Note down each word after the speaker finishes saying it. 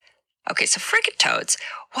Okay, so frigate toads,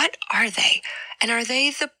 what are they? And are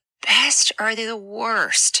they the best or are they the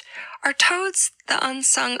worst? Are toads the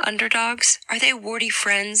unsung underdogs? Are they warty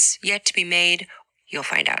friends yet to be made? You'll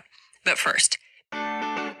find out. But first,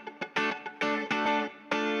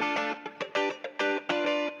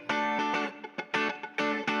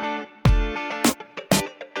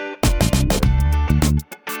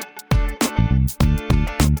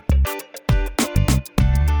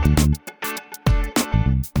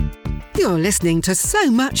 You're listening to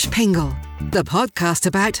So Much Pingle, the podcast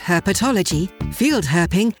about herpetology, field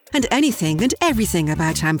herping, and anything and everything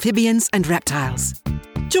about amphibians and reptiles.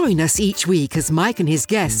 Join us each week as Mike and his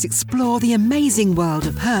guests explore the amazing world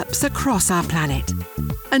of herps across our planet.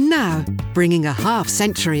 And now, bringing a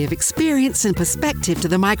half-century of experience and perspective to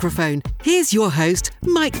the microphone, here's your host,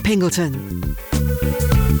 Mike Pingleton.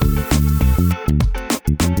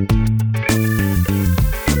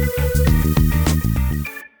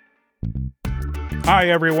 Hi,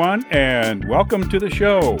 everyone, and welcome to the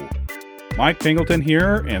show. Mike Pingleton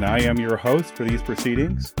here, and I am your host for these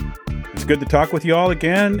proceedings. It's good to talk with you all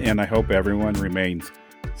again, and I hope everyone remains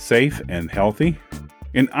safe and healthy.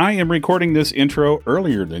 And I am recording this intro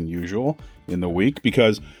earlier than usual in the week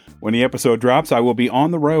because when the episode drops, I will be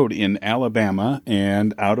on the road in Alabama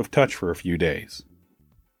and out of touch for a few days.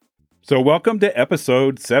 So welcome to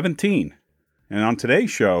episode 17. And on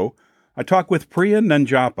today's show, I talk with Priya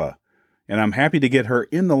Nanjappa. And I'm happy to get her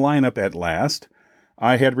in the lineup at last.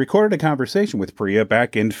 I had recorded a conversation with Priya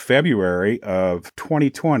back in February of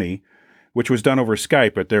 2020, which was done over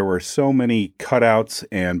Skype, but there were so many cutouts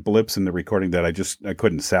and blips in the recording that I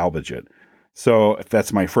couldn't salvage it. So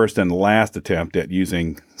that's my first and last attempt at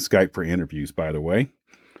using Skype for interviews, by the way.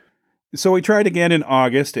 So we tried again in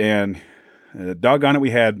August, and doggone it,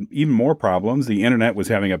 we had even more problems. The internet was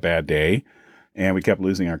having a bad day, and we kept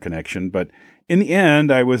losing our connection, but in the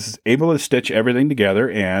end, I was able to stitch everything together,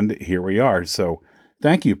 and here we are. So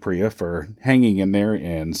thank you, Priya, for hanging in there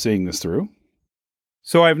and seeing this through.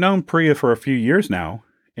 So I've known Priya for a few years now,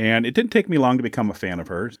 and it didn't take me long to become a fan of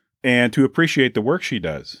hers and to appreciate the work she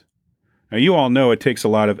does. Now, you all know it takes a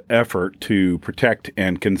lot of effort to protect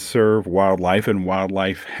and conserve wildlife and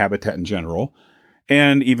wildlife habitat in general,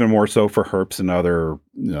 and even more so for herps and other,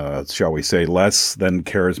 shall we say, less than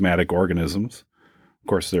charismatic organisms. Of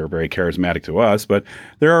course, they're very charismatic to us, but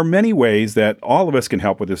there are many ways that all of us can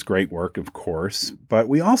help with this great work, of course. But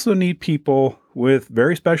we also need people with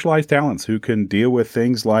very specialized talents who can deal with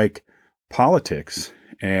things like politics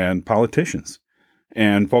and politicians,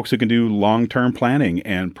 and folks who can do long-term planning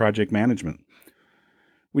and project management.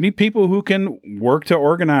 We need people who can work to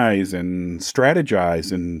organize and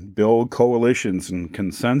strategize and build coalitions and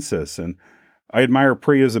consensus. And I admire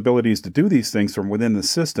Priya's abilities to do these things from within the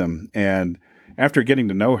system. And after getting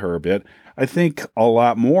to know her a bit, I think a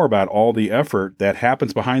lot more about all the effort that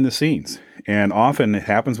happens behind the scenes. And often it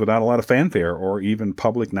happens without a lot of fanfare or even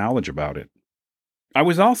public knowledge about it. I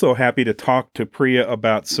was also happy to talk to Priya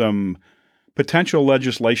about some potential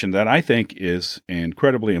legislation that I think is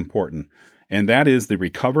incredibly important. And that is the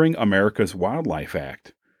Recovering America's Wildlife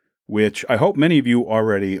Act, which I hope many of you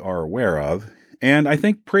already are aware of. And I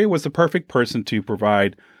think Priya was the perfect person to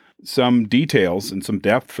provide some details and some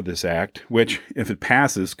depth for this act, which, if it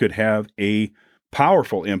passes, could have a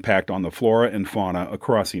powerful impact on the flora and fauna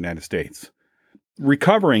across the United States.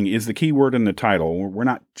 Recovering is the key word in the title. We're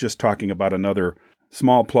not just talking about another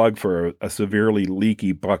small plug for a severely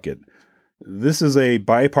leaky bucket. This is a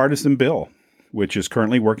bipartisan bill, which is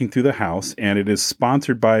currently working through the House, and it is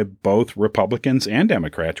sponsored by both Republicans and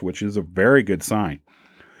Democrats, which is a very good sign.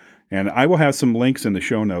 And I will have some links in the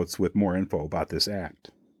show notes with more info about this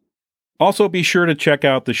act. Also, be sure to check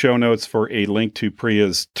out the show notes for a link to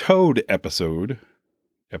Priya's Toad episode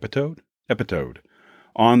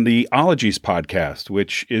on the Ologies podcast,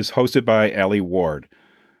 which is hosted by Allie Ward.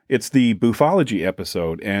 It's the Bufology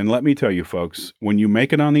episode, and let me tell you, folks, when you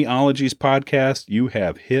make it on the Ologies podcast, you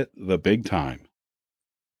have hit the big time.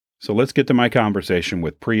 So let's get to my conversation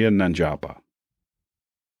with Priya Nanjappa.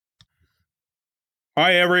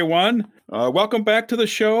 Hi, everyone. Welcome back to the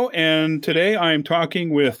show, and today I'm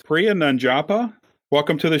talking with Priya Nanjappa.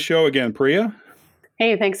 Welcome to the show again, Priya.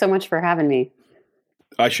 Hey, thanks so much for having me.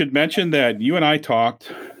 I should mention that you and I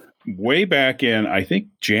talked way back in, I think,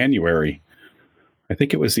 January. I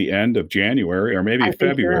think it was the end of January or maybe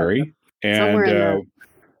February. And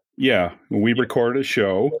we recorded a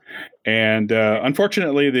show. And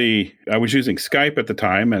unfortunately, I was using Skype at the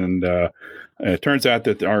time, and it turns out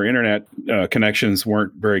that our internet connections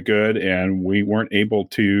weren't very good, and we weren't able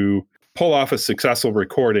to pull off a successful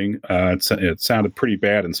recording. It sounded pretty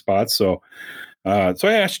bad in spots. So I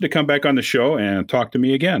asked you to come back on the show and talk to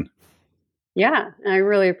me again. Yeah, I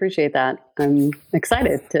really appreciate that. I'm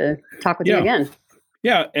excited to talk with you again.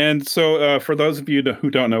 Yeah, and so for those of you who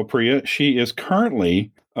don't know Priya, she is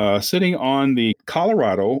currently sitting on the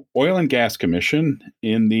Colorado Oil and Gas Commission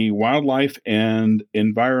in the Wildlife and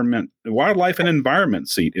Environment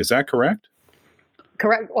seat. Is that correct?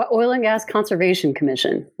 Correct. Oil and Gas Conservation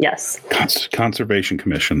Commission. Yes. Conservation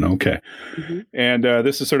Commission. Okay. Mm-hmm. And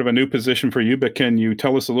this is sort of a new position for you, but can you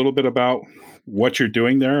tell us a little bit about what you're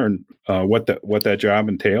doing there and what that job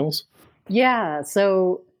entails? Yeah.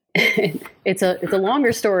 So it's a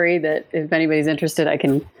longer story that if anybody's interested, I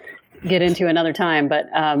can get into another time. But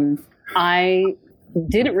I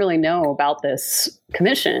didn't really know about this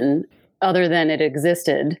commission other than it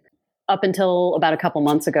existed up until about a couple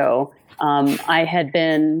months ago. I had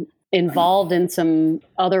been involved in some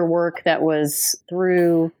other work that was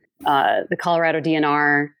through the Colorado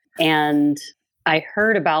DNR, and I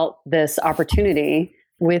heard about this opportunity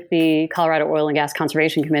with the Colorado Oil and Gas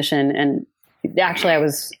Conservation Commission. And actually, I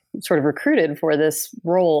was sort of recruited for this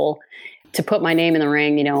role to put my name in the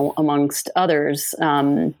ring, amongst others,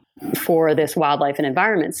 for this wildlife and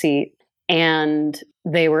environment seat. And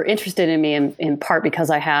they were interested in me in part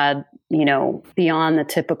because I had, beyond the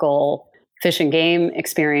typical fish and game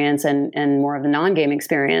experience and more of the non-game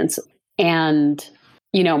experience. And,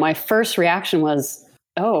 my first reaction was,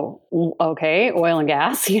 oh, okay, oil and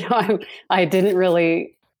gas. I didn't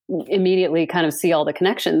really immediately kind of see all the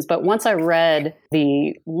connections. But once I read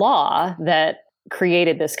the law that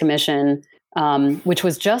created this commission, which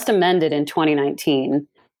was just amended in 2019,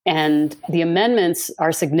 and the amendments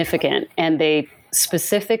are significant, and they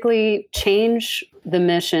specifically change the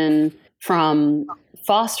mission from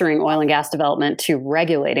fostering oil and gas development to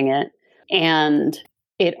regulating it. And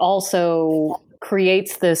it also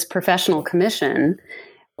creates this professional commission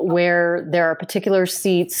where there are particular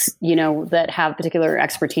seats, that have particular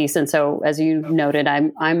expertise. And so, as you noted,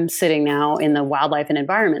 I'm sitting now in the wildlife and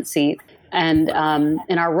environment seat. And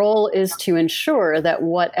our role is to ensure that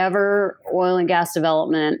whatever oil and gas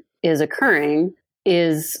development is occurring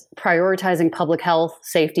is prioritizing public health,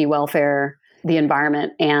 safety, welfare, the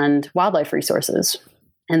environment, and wildlife resources.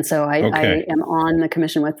 And so I am on the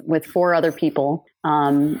commission with 4 other people.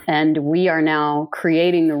 And we are now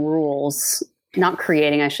creating the rules, not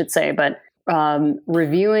creating, I should say, but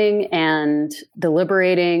reviewing and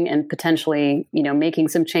deliberating and potentially, making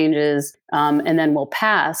some changes. And then we'll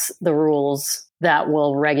pass the rules that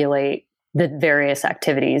will regulate the various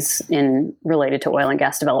activities related to oil and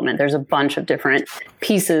gas development. There's a bunch of different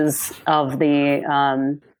pieces of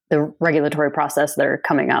the regulatory process that are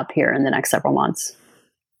coming up here in the next several months.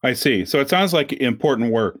 I see. So it sounds like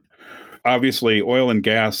important work. Obviously, oil and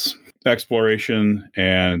gas exploration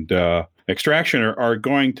and extraction are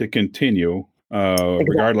going to continue,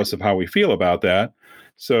 regardless of how we feel about that.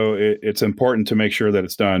 So it's important to make sure that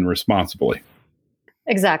it's done responsibly.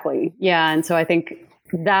 Exactly. Yeah. And so I think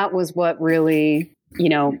that was what really,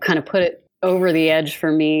 kind of put it over the edge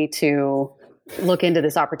for me to look into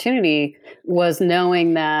this opportunity, was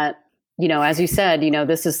knowing that, as you said,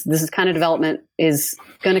 this is kind of development is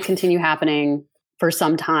going to continue happening for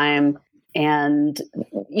some time. And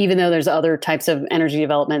even though there's other types of energy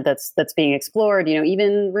development that's being explored,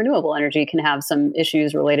 even renewable energy can have some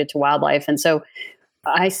issues related to wildlife. And so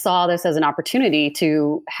I saw this as an opportunity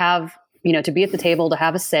to have, to be at the table, to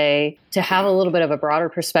have a say, to have a little bit of a broader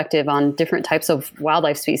perspective on different types of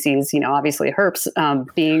wildlife species, obviously herps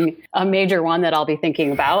being a major one that I'll be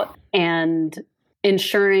thinking about, and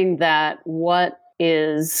ensuring that what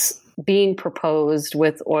is being proposed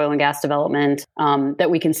with oil and gas development, that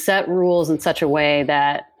we can set rules in such a way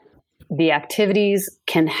that the activities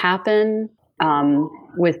can happen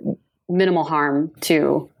with minimal harm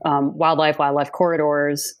to wildlife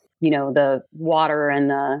corridors, the water and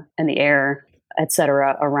the air, et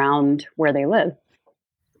cetera, around where they live.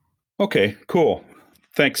 Okay, cool.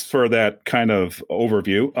 Thanks for that kind of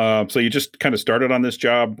overview. So you just kind of started on this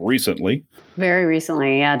job recently? Very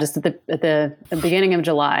recently, yeah, just at the beginning of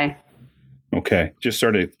July. Okay, just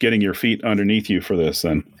started getting your feet underneath you for this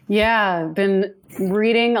then. Yeah, been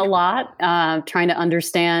reading a lot, trying to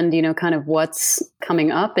understand, kind of what's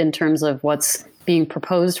coming up in terms of what's being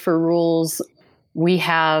proposed for rules. We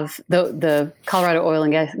have the Colorado Oil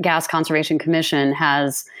and Gas Conservation Commission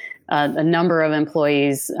has a number of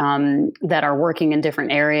employees that are working in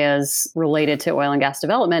different areas related to oil and gas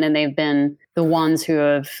development, and they've been the ones who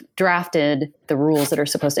have drafted the rules that are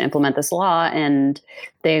supposed to implement this law. And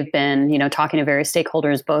they've been, talking to various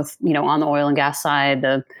stakeholders, both, on the oil and gas side,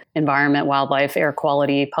 the environment, wildlife, air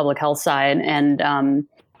quality, public health side, and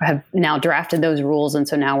have now drafted those rules. And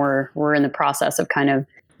so now we're in the process of kind of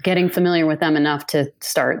getting familiar with them enough to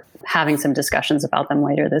start having some discussions about them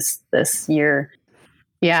later this year.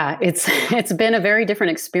 Yeah, it's been a very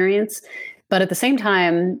different experience, but at the same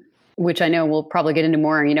time, which I know we'll probably get into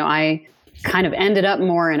more, I kind of ended up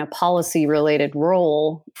more in a policy related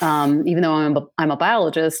role, even though I'm a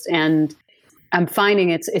biologist, and I'm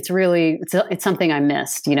finding it's something I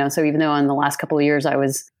missed, so even though in the last couple of years I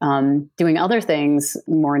was doing other things,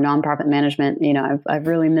 more nonprofit management, I've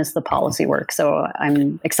really missed the policy work. So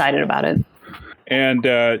I'm excited about it. And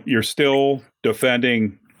you're still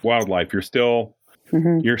defending wildlife. You're still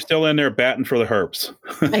in there batting for the herps.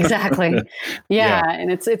 Exactly. Yeah.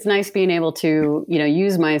 And it's nice being able to,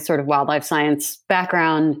 use my sort of wildlife science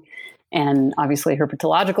background and obviously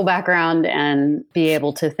herpetological background and be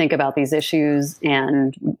able to think about these issues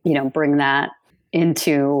and, bring that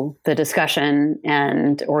into the discussion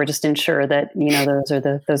or just ensure that,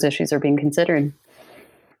 those issues are being considered.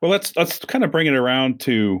 Well, let's kind of bring it around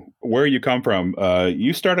to where you come from.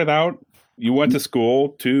 You started out, you went to school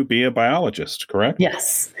to be a biologist, correct?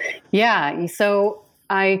 Yes. Yeah. So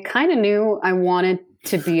I kind of knew I wanted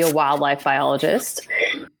to be a wildlife biologist.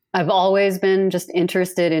 I've always been just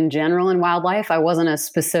interested in general in wildlife. I wasn't a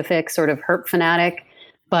specific sort of herp fanatic,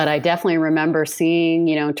 but I definitely remember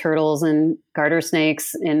seeing, turtles and garter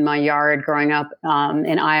snakes in my yard growing up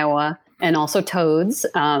in Iowa, and also toads,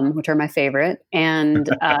 which are my favorite. And,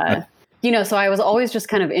 so I was always just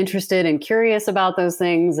kind of interested and curious about those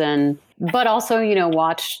things, but also,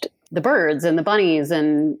 watched the birds and the bunnies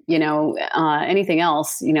and, anything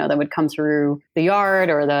else, that would come through the yard,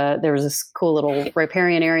 or there was this cool little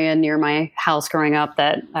riparian area near my house growing up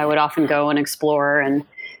that I would often go and explore, and,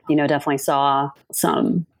 definitely saw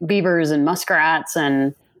some beavers and muskrats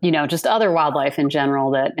and, just other wildlife in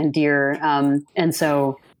general and deer. And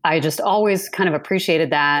so I just always kind of appreciated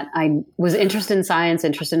that. I was interested in science,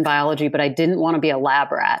 interested in biology, but I didn't want to be a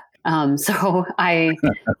lab rat. So I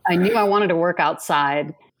knew I wanted to work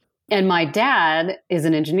outside. And my dad is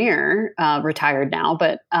an engineer, retired now,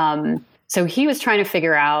 but so he was trying to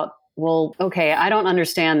figure out, well, okay, I don't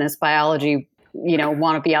understand this biology,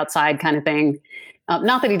 want to be outside kind of thing.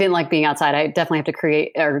 Not that he didn't like being outside. I definitely have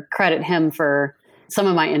to credit him for some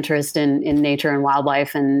of my interest in nature and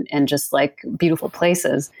wildlife and just like beautiful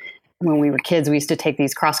places. When we were kids, we used to take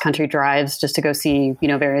these cross-country drives just to go see,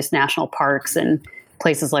 various national parks and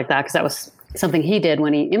places like that, because that was something he did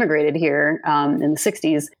when he immigrated here in the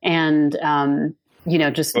 60s. And,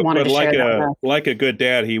 just wanted to share that. Like a good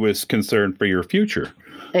dad, he was concerned for your future.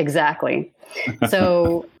 Exactly.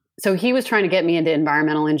 So he was trying to get me into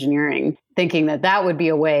environmental engineering, thinking that would be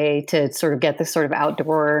a way to sort of get this sort of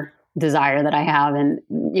outdoor desire that I have and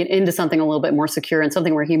into something a little bit more secure and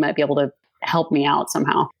something where he might be able to help me out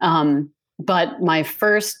somehow. But my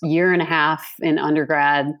first year and a half in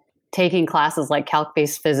undergrad, taking classes like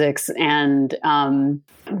calc-based physics and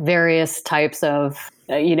various types of,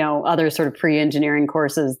 other sort of pre-engineering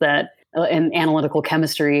courses and analytical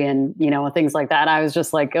chemistry and, things like that. I was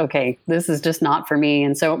just like, okay, this is just not for me.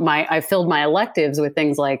 And so I filled my electives with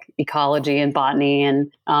things like ecology and botany.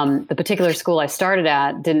 And the particular school I started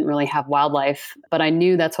at didn't really have wildlife, but I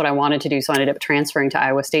knew that's what I wanted to do. So I ended up transferring to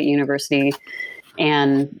Iowa State University.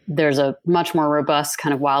 And there's a much more robust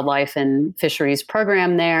kind of wildlife and fisheries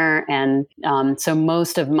program there. And so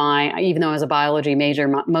most of even though I was a biology major,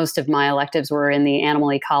 most of my electives were in the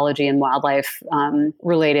animal ecology and wildlife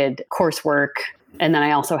related coursework. And then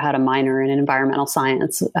I also had a minor in environmental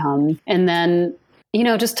science. And then,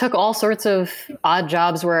 just took all sorts of odd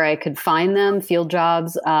jobs where I could find them, field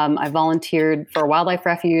jobs. I volunteered for a wildlife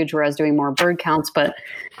refuge where I was doing more bird counts, but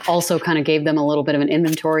also kind of gave them a little bit of an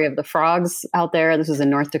inventory of the frogs out there. This was in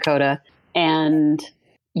North Dakota. And,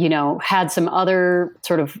 had some other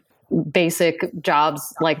sort of basic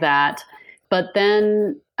jobs like that. But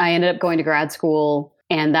then I ended up going to grad school,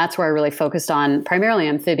 and that's where I really focused on primarily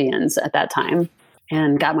amphibians at that time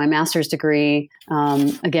and got my master's degree.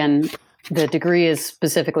 Again, the degree is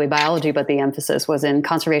specifically biology, but the emphasis was in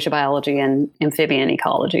conservation biology and amphibian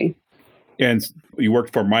ecology. And you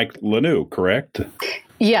worked for Mike Lanou, correct?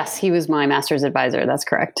 Yes, he was my master's advisor. That's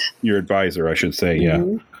correct. Your advisor, I should say, yeah.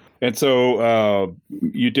 Mm-hmm. And so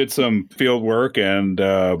you did some field work and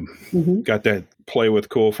got to play with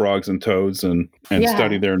cool frogs and toads and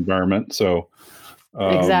study their environment. So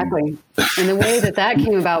exactly. And the way that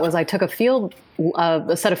came about was I took a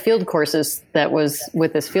set of field courses that was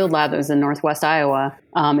with this field lab that was in Northwest Iowa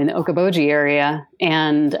in the Okoboji area,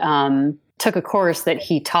 and took a course that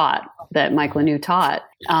he taught, that Mike Lanou taught.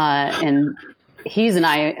 And he's an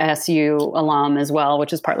ISU alum as well,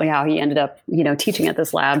 which is partly how he ended up, teaching at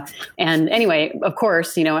this lab. And anyway, of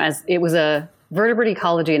course, as it was a vertebrate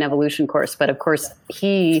ecology and evolution course, but of course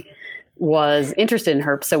he was interested in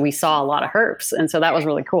herps, so we saw a lot of herps, and so that was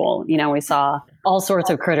really cool. We saw all sorts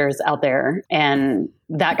of critters out there, and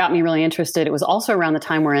that got me really interested. It was also around the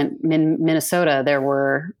time where in Minnesota there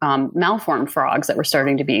were malformed frogs that were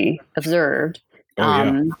starting to be observed.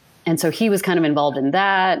 And so he was kind of involved in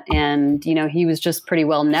that, and he was just pretty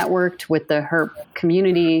well networked with the herp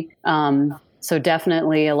community. So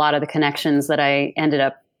definitely a lot of the connections that I ended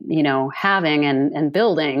up having and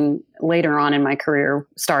building later on in my career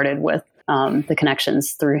started with the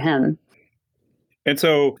connections through him. And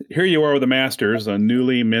so here you are with a master's, a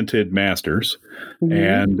newly minted master's,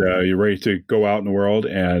 and you're ready to go out in the world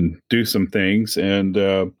and do some things. And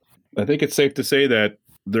I think it's safe to say that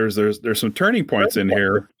there's some turning points in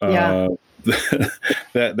here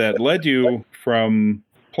that led you from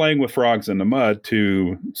playing with frogs in the mud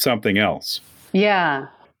to something else. Yeah.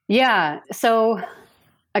 So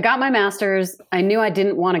I got my master's. I knew I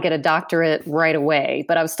didn't want to get a doctorate right away,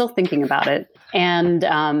 but I was still thinking about it. And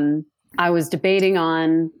I was debating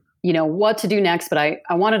on, what to do next, but I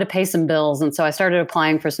wanted to pay some bills. And so I started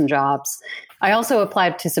applying for some jobs. I also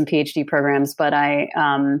applied to some PhD programs, but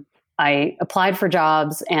I applied for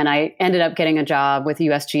jobs and I ended up getting a job with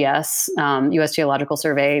USGS, U.S. Geological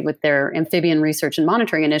Survey, with their Amphibian Research and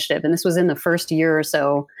Monitoring Initiative. And this was in the first year or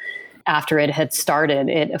so after it had started.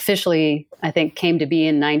 It officially, I think, came to be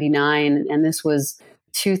in 99. And this was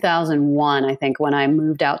 2001, I think, when I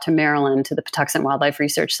moved out to Maryland to the Patuxent Wildlife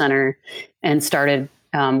Research Center and started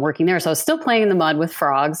working there. So I was still playing in the mud with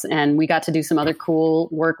frogs, and we got to do some other cool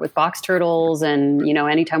work with box turtles. And,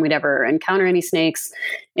 anytime we'd ever encounter any snakes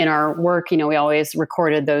in our work, we always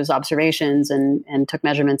recorded those observations and took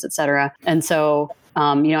measurements, et cetera. And so,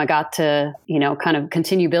 I got to, kind of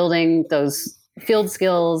continue building those field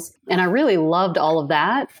skills. And I really loved all of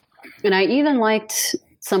that. And I even liked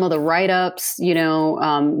some of the write-ups,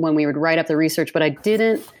 when we would write up the research, but I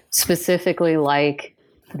didn't specifically like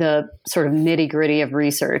the sort of nitty-gritty of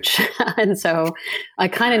research. And so I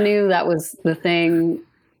kind of knew that was the thing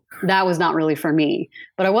that was not really for me,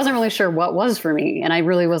 but I wasn't really sure what was for me. And I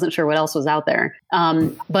really wasn't sure what else was out there.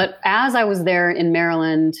 But as I was there in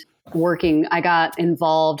Maryland working, I got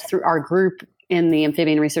involved through our group in the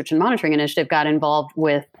Amphibian Research and Monitoring Initiative, got involved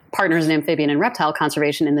with Partners in Amphibian and Reptile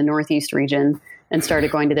Conservation in the Northeast region and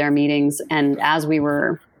started going to their meetings. And as we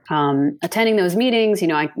were attending those meetings,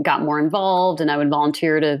 I got more involved and I would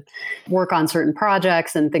volunteer to work on certain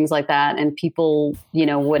projects and things like that. And people,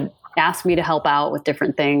 would ask me to help out with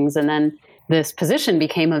different things. And then this position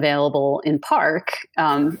became available in Park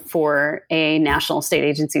for a national state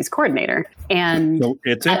agencies coordinator. And so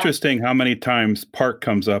it's interesting how many times Park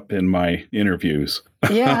comes up in my interviews.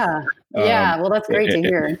 Yeah. Well, that's great to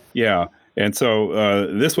hear. Yeah. And so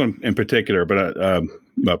this one in particular,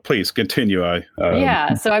 but please continue. So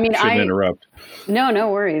I mean, shouldn't interrupt. No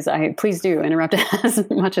worries. Please do interrupt as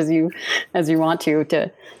much as you want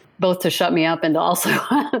to both to shut me up and to also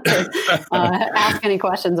to, ask any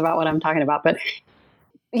questions about what I'm talking about. But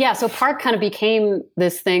yeah, so Park kind of became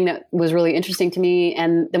this thing that was really interesting to me.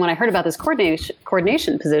 And then when I heard about this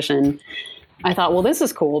coordination position, I thought, well, this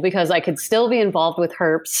is cool because I could still be involved with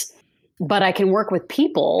herps, but I can work with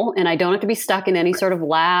people and I don't have to be stuck in any sort of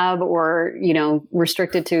lab or,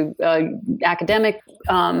 restricted to academic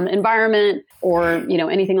environment or,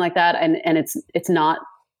 anything like that. And it's not,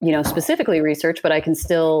 specifically research, but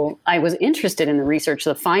I was interested in the research,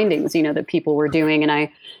 the findings, that people were doing. And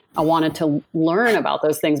I wanted to learn about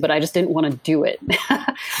those things, but I just didn't want to do it.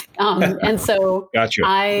 And so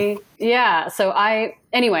Gotcha.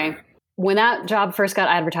 Anyway, when that job first got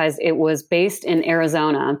advertised, it was based in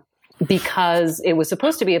Arizona because it was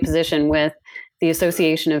supposed to be a position with the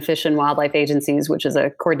Association of Fish and Wildlife Agencies, which is a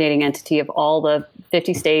coordinating entity of all the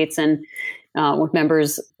 50 states and with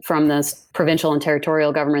members from the provincial and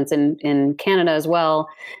territorial governments in Canada as well.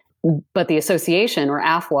 But the association, or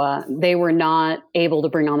AFWA, they were not able to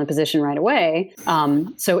bring on the position right away.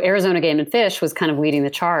 So Arizona Game and Fish was kind of leading the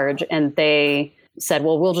charge, and they said,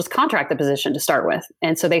 well, we'll just contract the position to start with.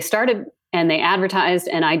 And so they started and they advertised,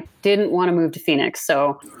 and I didn't want to move to Phoenix.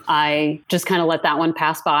 So I just kind of let that one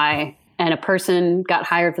pass by, and a person got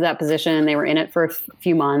hired for that position. They were in it for a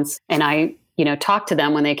few months, and I talked to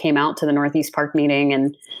them when they came out to the Northeast Park meeting,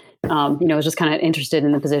 and was just kind of interested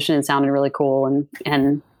in the position. It sounded really cool,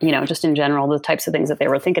 and just in general, the types of things that they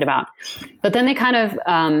were thinking about. But then they kind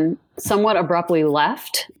of somewhat abruptly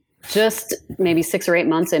left, just maybe 6 or 8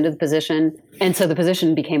 months into the position, and so the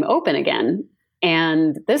position became open again.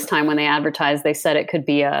 And this time when they advertised, they said it could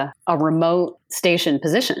be a remote station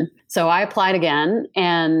position. So I applied again,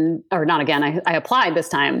 I applied this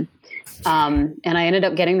time. And I ended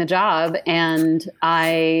up getting the job, and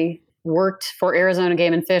I worked for Arizona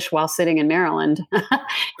Game and Fish while sitting in Maryland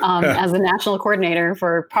as the national coordinator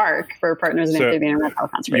for PARC, for Partners in Amphibian and Reptile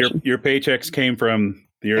Conservation. Your paychecks came from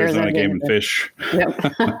the Arizona Game and Fish. Yep.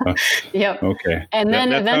 Yep. Okay. And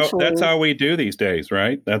then eventually, that's how we do these days,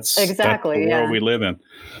 right? That's exactly the world we live in.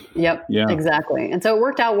 Yep. Yeah. Exactly. And so it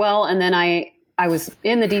worked out well. And then I was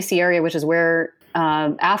in the DC area, which is where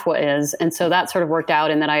AFWA is. And so that sort of worked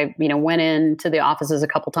out. And then I, went into the offices a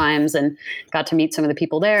couple times and got to meet some of the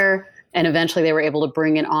people there. And eventually they were able to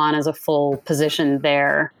bring it on as a full position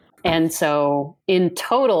there. And so in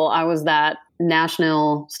total, I was that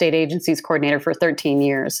national state agencies coordinator for 13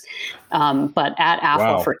 years, but at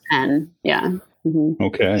AFWA for 10. Yeah. Mm-hmm.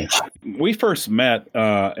 Okay. We first met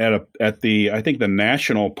at the I think the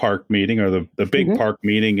national park meeting, or the big park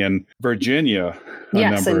meeting in Virginia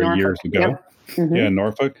a number of years ago. Yep. Mm-hmm. Yeah, in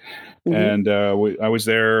Norfolk. Mm-hmm. And I was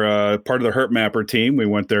there, part of the Herp Mapper team. We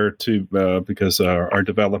went there because our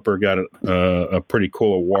developer got a pretty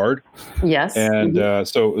cool award. Yes. And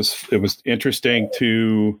so it was interesting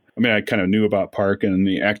I kind of knew about PARC and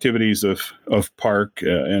the activities of PARC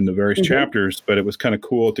and the various chapters, but it was kind of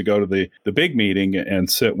cool to go to the big meeting and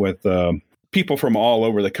sit with people from all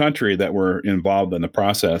over the country that were involved in the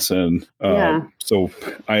process. And so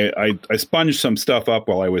I sponged some stuff up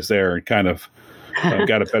while I was there and kind of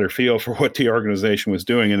got a better feel for what the organization was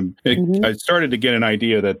doing. And I started to get an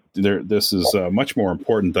idea that this is much more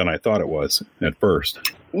important than I thought it was at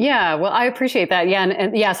first. Yeah, well, I appreciate that. Yeah,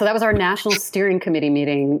 and so that was our National Steering Committee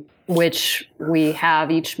meeting, which we have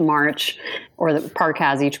each March, or the park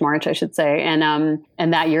has each March, I should say. And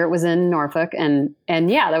that year it was in Norfolk. And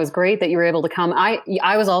yeah, that was great that you were able to come.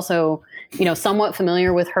 I was also, somewhat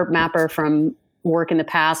familiar with Herp Mapper from work in the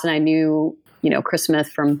past, and I knew, Chris Smith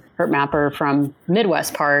from Herp Mapper from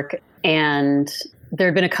Midwest Park. And there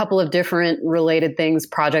had been a couple of different related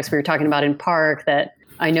projects we were talking about in PARC that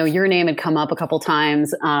I know your name had come up a couple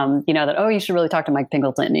times, that, you should really talk to Mike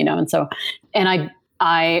Pingleton, and so, and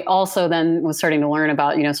I also then was starting to learn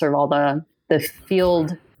about, sort of all the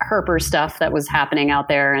field herper stuff that was happening out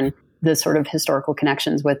there, and the sort of historical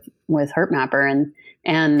connections with Herp Mapper.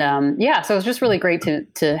 So it was just really great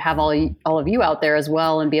to have all of you out there as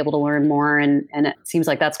well and be able to learn more. And it seems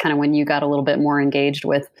like that's kind of when you got a little bit more engaged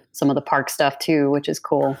with some of the park stuff too, which is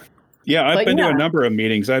cool. Yeah, I've been to a number of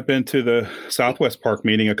meetings. I've been to the Southwest Park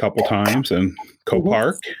meeting a couple times, and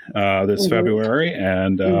Co-Park this February,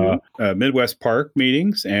 and Midwest Park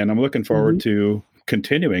meetings. And I'm looking forward to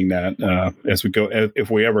continuing that as we go, if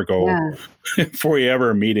we ever if we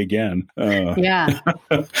ever meet again. In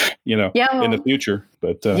the future.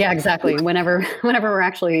 But exactly. Whenever we're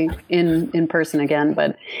actually in person again,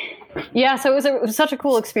 but. Yeah, so it was such a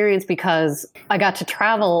cool experience because I got to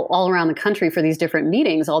travel all around the country for these different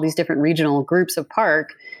meetings, all these different regional groups of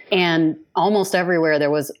park, and almost everywhere there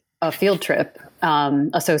was a field trip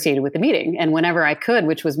associated with the meeting. And whenever I could,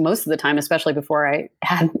 which was most of the time, especially before I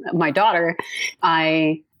had my daughter,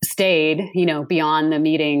 I stayed, beyond the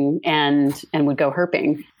meeting and would go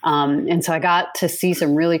herping. And so I got to see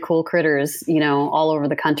some really cool critters, all over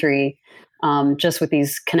the country. Just with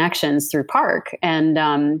these connections through PARC.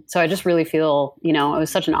 And so I just really feel, it was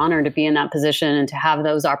such an honor to be in that position and to have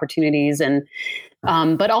those opportunities. And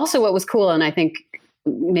but also what was cool, and I think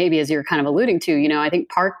maybe as you're kind of alluding to, I think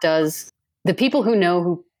PARC does, the people who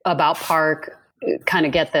know about PARC kind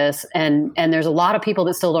of get this. And there's a lot of people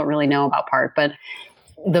that still don't really know about PARC. But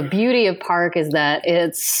the beauty of PARC is that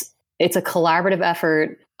it's a collaborative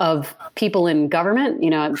effort of people in government,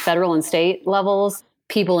 at federal and state levels,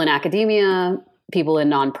 people in academia, people in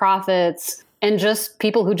nonprofits, and just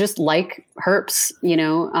people who just like herps,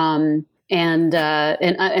 and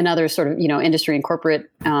other sort of, industry and corporate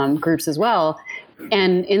groups as well.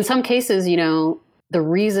 And in some cases, the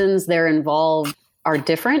reasons they're involved are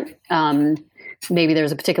different. Maybe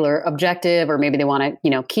there's a particular objective, or maybe they want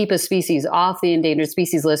to, keep a species off the endangered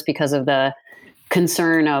species list because of the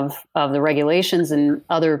concern of the regulations and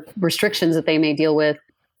other restrictions that they may deal with.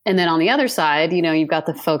 And then on the other side, you've got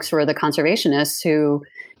the folks who are the conservationists who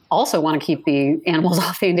also want to keep the animals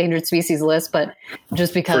off the endangered species list, but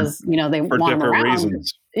just because, they want them around.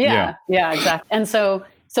 Reasons. Yeah, exactly. And so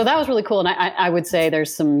that was really cool. And I would say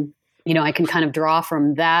there's some, I can kind of draw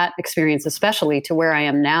from that experience, especially to where I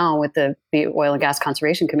am now with the Oil and Gas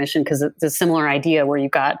Conservation Commission, because it's a similar idea where you've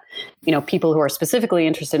got, people who are specifically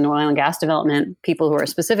interested in oil and gas development, people who are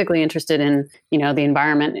specifically interested in, the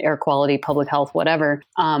environment, air quality, public health, whatever,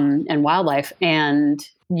 and wildlife. And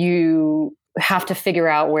you have to figure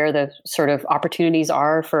out where the sort of opportunities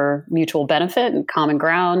are for mutual benefit and common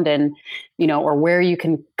ground, and, or where you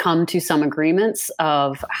can come to some agreements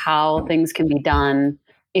of how things can be done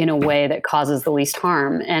in a way that causes the least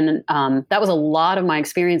harm. And that was a lot of my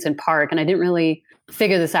experience in Park. And I didn't really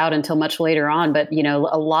figure this out until much later on. But,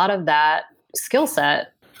 a lot of that skill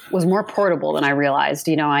set was more portable than I realized.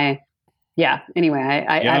 I've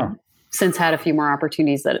since had a few more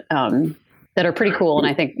opportunities that are pretty cool. And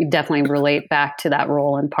I think you definitely relate back to that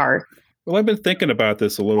role in Park. Well, I've been thinking about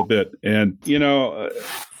this a little bit, and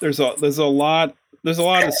there's a lot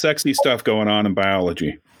of sexy stuff going on in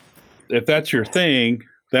biology. If that's your thing,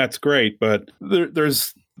 that's great. But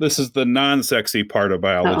this is the non-sexy part of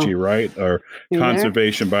biology, right? Or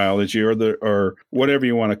conservation biology, or whatever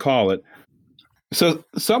you want to call it. So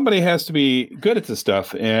somebody has to be good at this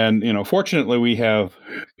stuff, and fortunately, we have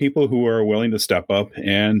people who are willing to step up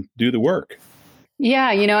and do the work.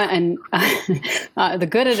 Yeah, and the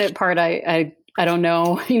good at it part, I don't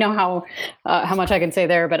know, how much I can say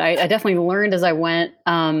there, but I definitely learned as I went.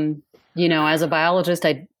 As a biologist,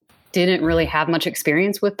 I didn't really have much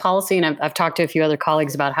experience with policy, and I've talked to a few other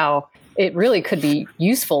colleagues about how it really could be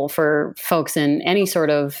useful for folks in any sort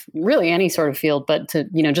of field, but to,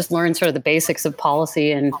 just learn sort of the basics of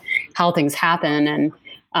policy and how things happen.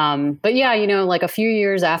 And, but yeah, like a few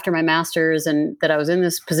years after my master's and that I was in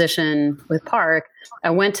this position with Park, I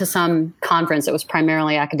went to some conference that was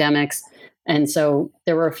primarily academics. And so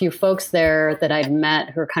there were a few folks there that I'd met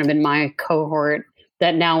who were kind of in my cohort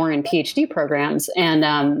that now were in PhD programs. And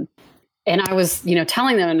I was,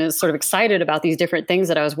 telling them and was sort of excited about these different things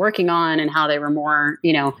that I was working on and how they were more,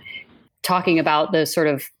 talking about the sort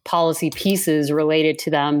of policy pieces related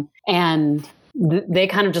to them. And they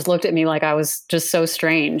kind of just looked at me like I was just so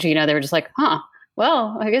strange. They were just like,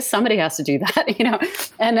 well, I guess somebody has to do that,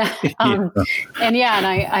 And, and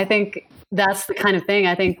I think that's the kind of thing.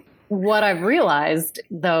 I think what I've realized,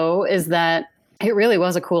 though, is that it really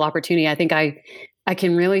was a cool opportunity. I think I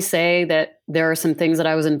can really say that there are some things that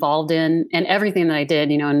I was involved in, and everything that I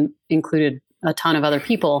did, and included a ton of other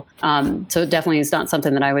people. So it definitely is not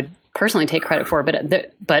something that I would personally take credit for,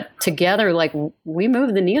 but together, like, we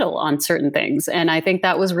moved the needle on certain things. And I think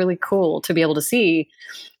that was really cool to be able to see.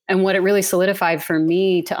 And what it really solidified for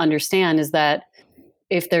me to understand is that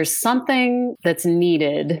if there's something that's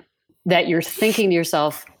needed that you're thinking to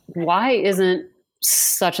yourself, why isn't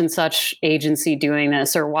such and such agency doing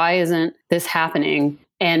this, or why isn't this happening?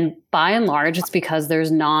 And by and large, it's because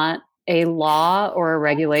there's not a law or a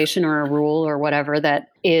regulation or a rule or whatever that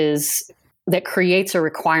creates a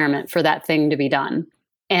requirement for that thing to be done.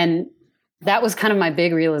 And that was kind of my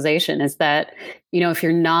big realization, is that, if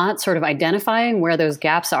you're not sort of identifying where those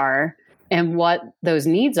gaps are and what those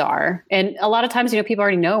needs are, and a lot of times, people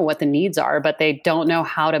already know what the needs are, but they don't know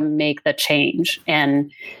how to make the change.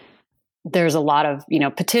 And there's a lot of,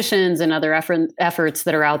 petitions and other efforts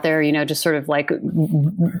that are out there, just sort of like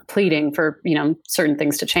pleading for, certain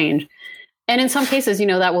things to change. And in some cases,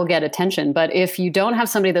 that will get attention. But if you don't have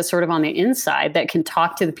somebody that's sort of on the inside that can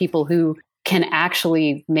talk to the people who can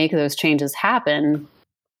actually make those changes happen,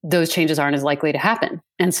 those changes aren't as likely to happen.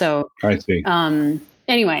 And so, I see.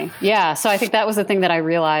 Anyway, yeah. So I think that was the thing that I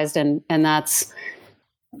realized, and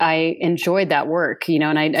I enjoyed that work,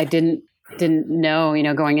 and I didn't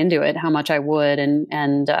know, going into it, how much I would, and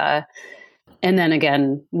then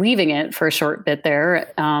again, leaving it for a short bit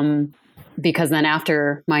there, because then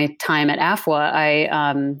after my time at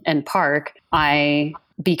AFWA, and Park, I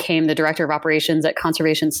became the director of operations at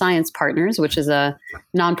Conservation Science Partners, which is a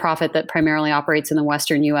nonprofit that primarily operates in the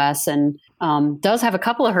Western U.S. and does have a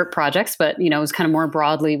couple of HERP projects, but, is kind of more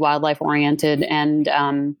broadly wildlife oriented and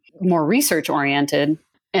more research oriented.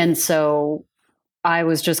 And so I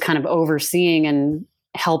was just kind of overseeing and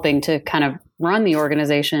helping to kind of run the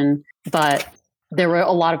organization. But there were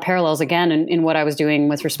a lot of parallels, again, in what I was doing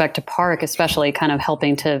with respect to Park, especially kind of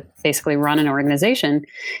helping to basically run an organization.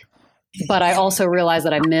 But I also realized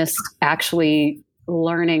that I missed actually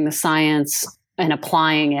learning the science and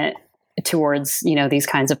applying it towards, these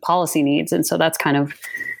kinds of policy needs. And so that's kind of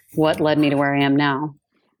what led me to where I am now.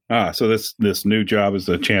 So this new job is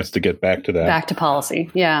a chance to get back to that. Back to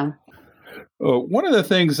policy, yeah. One of the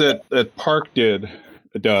things that Park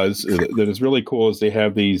does that is really cool is they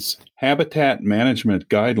have these habitat management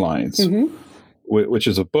guidelines, which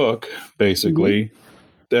is a book, basically,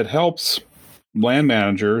 that helps land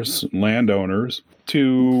managers, landowners,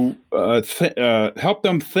 to help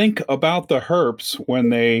them think about the herps when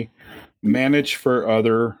they manage for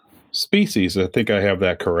other species. I think I have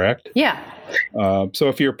that correct. Yeah. So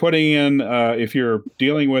if you're putting in, if you're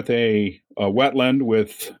dealing with a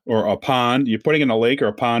wetland or a pond. You're putting in a lake or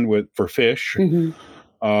a pond for fish.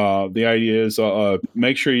 The idea is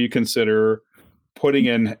make sure you consider putting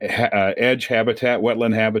in edge habitat,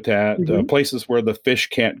 wetland habitat, places where the fish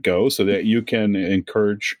can't go, so that you can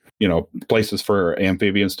encourage, places for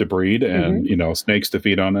amphibians to breed and, snakes to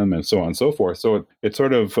feed on them and so on and so forth. So it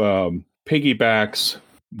sort of piggybacks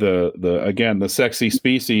the sexy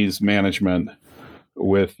species management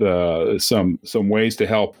with some ways to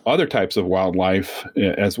help other types of wildlife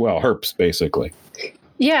as well, herps, basically.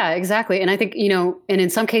 Yeah, exactly. And I think, and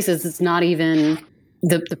in some cases, it's not even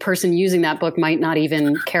the person using that book might not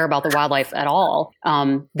even care about the wildlife at all.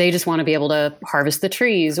 They just want to be able to harvest the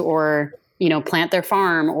trees or, plant their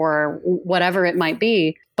farm or whatever it might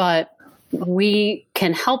be. But we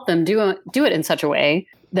can help them do it in such a way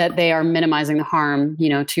that they are minimizing the harm,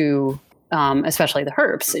 to especially the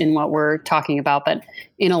herps in what we're talking about. But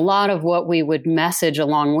in a lot of what we would message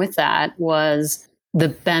along with that was the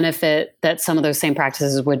benefit that some of those same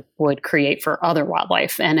practices would create for other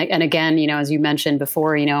wildlife. And again, as you mentioned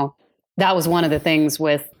before, that was one of the things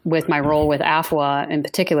with my role with AFWA in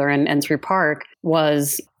particular and through Park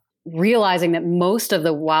was realizing that most of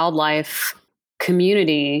the wildlife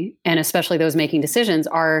community, and especially those making decisions,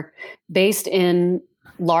 are based in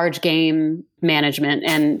large game management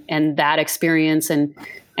and that experience and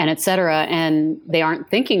et cetera. And they aren't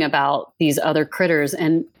thinking about these other critters,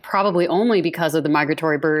 and probably only because of the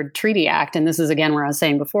Migratory Bird Treaty Act. And this is, again, where I was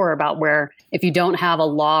saying before about where if you don't have a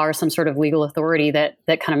law or some sort of legal authority that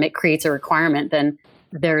kind of creates a requirement, then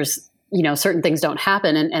there's, certain things don't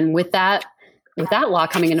happen. And with that law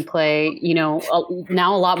coming into play,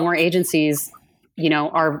 now a lot more agencies,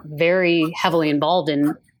 are very heavily involved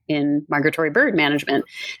in migratory bird management.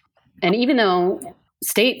 And even though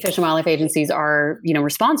state fish and wildlife agencies are,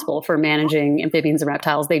 responsible for managing amphibians and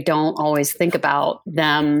reptiles, they don't always think about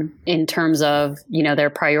them in terms of, their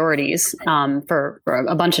priorities for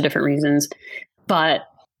a bunch of different reasons. But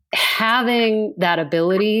having that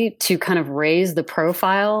ability to kind of raise the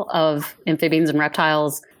profile of amphibians and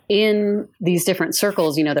reptiles in these different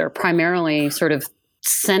circles, they're primarily sort of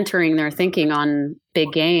centering their thinking on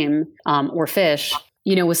big game or fish,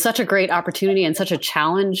 was such a great opportunity and such a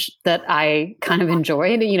challenge that I kind of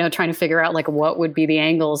enjoyed, trying to figure out like what would be the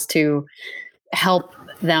angles to help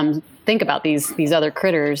them think about these other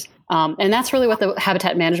critters. And that's really what the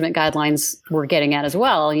habitat management guidelines were getting at as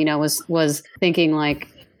well, was thinking like,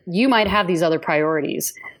 you might have these other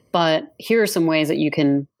priorities, but here are some ways that you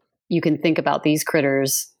can think about these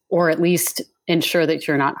critters, or at least ensure that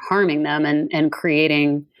you're not harming them and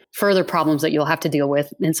creating further problems that you'll have to deal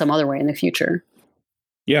with in some other way in the future.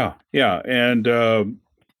 Yeah. And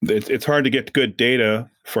it's hard to get good data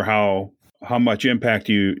for how much impact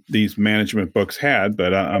these management books had,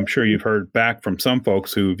 but I'm sure you've heard back from some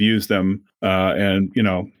folks who've used them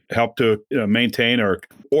and help to maintain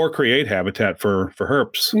or create habitat for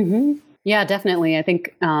herps. Mm-hmm. Yeah, definitely. I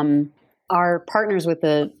think our partners with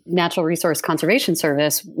the Natural Resource Conservation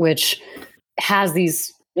Service, which has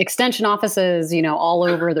these extension offices, all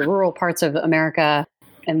over the rural parts of America,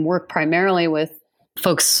 and work primarily with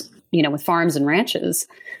folks, with farms and ranches,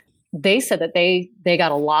 they said that they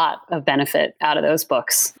got a lot of benefit out of those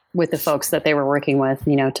books with the folks that they were working with,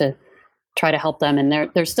 to try to help them. And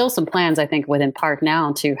there's still some plans, I think, within Park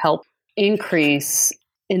now to help increase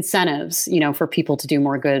incentives, for people to do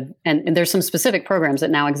more good. And there's some specific programs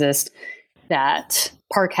that now exist that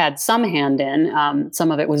Park had some hand in.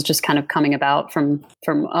 Some of it was just kind of coming about from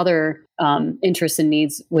other interests and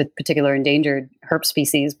needs with particular endangered herp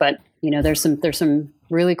species. But there's some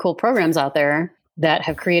really cool programs out there that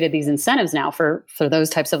have created these incentives now for those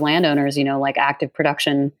types of landowners, like active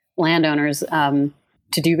production landowners, to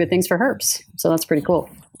do good things for herps. So that's pretty cool.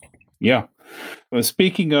 Yeah. Well,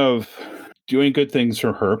 speaking of doing good things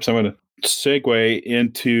for herps, I'm going to segue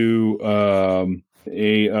into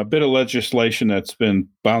a bit of legislation that's been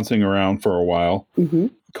bouncing around for a while,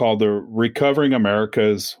 called the Recovering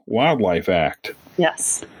America's Wildlife Act.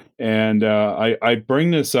 Yes. And I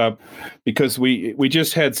bring this up because we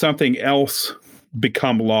just had something else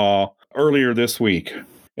become law earlier this week,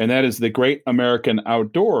 and that is the Great American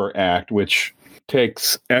Outdoor Act, which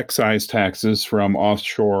takes excise taxes from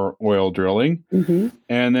offshore oil drilling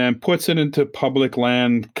and then puts it into public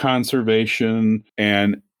land conservation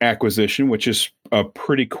and acquisition, which is a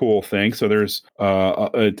pretty cool thing. So there's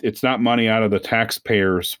it's not money out of the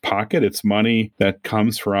taxpayer's pocket. It's money that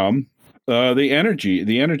comes from the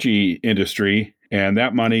energy industry, and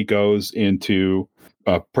that money goes into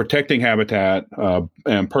protecting habitat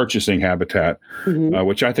and purchasing habitat,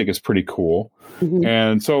 which I think is pretty cool.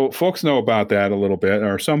 And so folks know about that a little bit,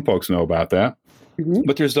 or some folks know about that.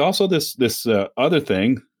 But there's also this other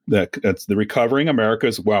thing that's the Recovering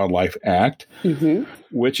America's Wildlife Act,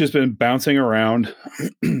 which has been bouncing around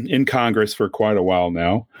in Congress for quite a while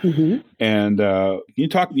now. And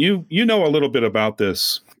you know a little bit about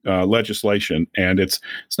this legislation, and it's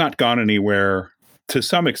not gone anywhere. To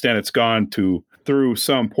some extent, it's gone through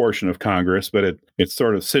some portion of Congress, but it's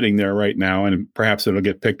sort of sitting there right now, and perhaps it'll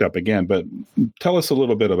get picked up again. But tell us a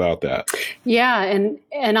little bit about that. Yeah,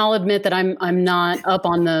 and I'll admit that I'm not up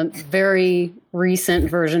on the very recent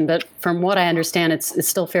version, but from what I understand, it's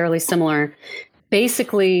still fairly similar.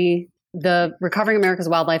 Basically, the Recovering America's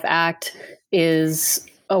Wildlife Act is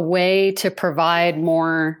a way to provide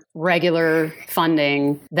more regular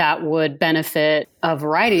funding that would benefit a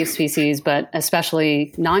variety of species, but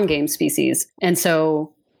especially non-game species. And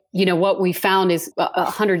so, what we found is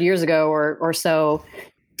 100 years ago or so,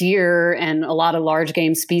 deer and a lot of large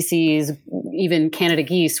game species, even Canada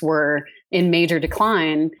geese, were in major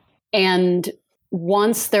decline. And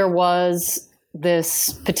once there was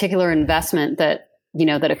this particular investment that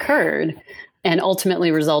occurred and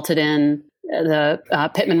ultimately resulted in the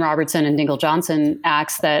Pittman-Robertson and Dingell-Johnson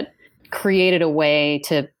Acts that created a way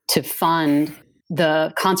to fund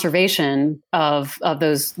the conservation of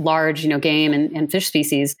those large, game and fish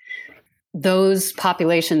species, those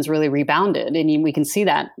populations really rebounded. And we can see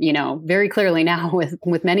that, very clearly now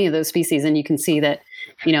with many of those species. And you can see that,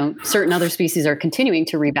 certain other species are continuing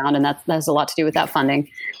to rebound, and that has a lot to do with that funding.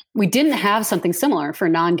 We didn't have something similar for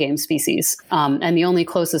non-game species. And the only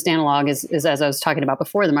closest analog is, as I was talking about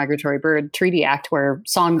before, the Migratory Bird Treaty Act, where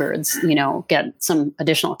songbirds, get some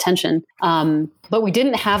additional attention. But we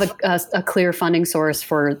didn't have a clear funding source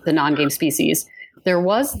for the non-game species. There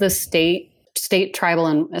was the state and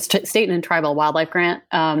tribal wildlife grant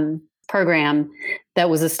program that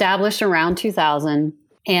was established around 2000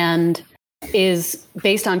 and is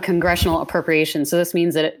based on congressional appropriation. So this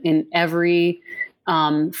means that in every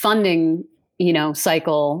funding,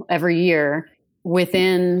 cycle every year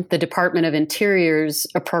within the Department of Interior's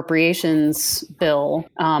appropriations bill,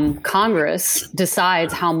 Congress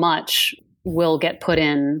decides how much will get put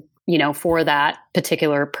in, for that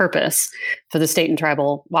particular purpose for the state and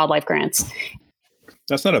tribal wildlife grants.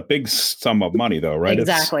 That's not a big sum of money, though, right?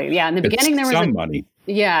 Exactly. In the beginning, there was some money.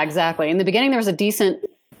 Yeah, exactly. In the beginning, there was a decent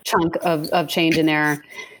chunk of change in there.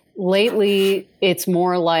 Lately, it's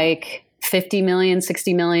more like 50 million,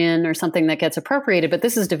 60 million or something that gets appropriated, but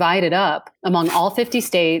this is divided up among all 50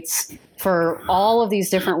 states for all of these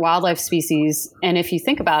different wildlife species. And if you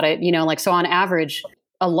think about it, so on average,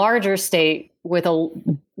 a larger state with a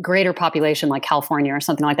greater population like California or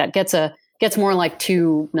something like that gets more like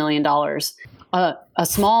 $2 million. A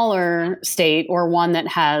smaller state or one that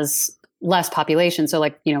has less population, so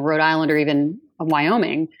like, Rhode Island or even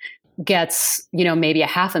Wyoming, gets, maybe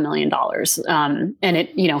 $500,000. And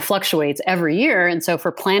it, fluctuates every year. And so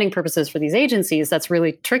for planning purposes for these agencies, that's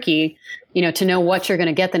really tricky, to know what you're going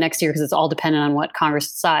to get the next year, because it's all dependent on what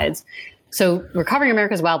Congress decides. So Recovering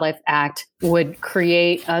America's Wildlife Act would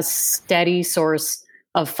create a steady source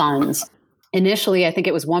of funds. Initially, I think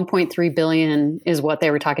it was 1.3 billion is what they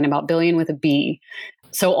were talking about, billion with a B.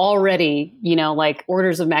 So already, like an order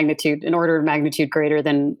of magnitude greater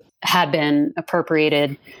than had been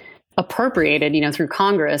appropriated, through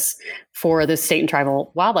Congress for the state and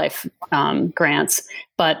tribal wildlife grants.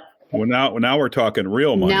 But now we're talking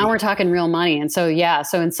real money. Now we're talking real money. And so,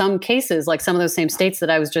 so in some cases, like some of those same states that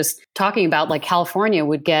I was just talking about, like California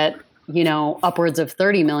would get, upwards of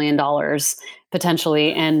 $30 million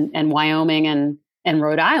potentially. And Wyoming and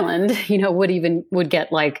Rhode Island, would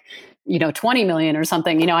get like, 20 million or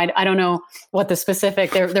something. I don't know what the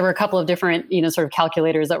specific, there were a couple of different, sort of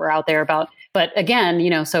calculators that were out there about, but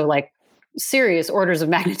again, so like serious orders of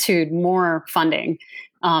magnitude more funding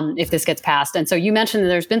if this gets passed. And so you mentioned that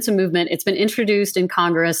there's been some movement. It's been introduced in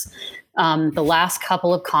Congress the last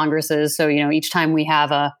couple of Congresses. So, each time we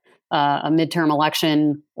have a midterm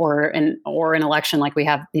election or an election like we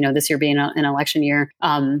have, this year being an election year,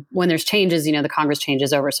 when there's changes, the Congress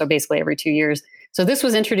changes over. So basically every 2 years. So this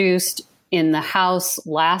was introduced in the House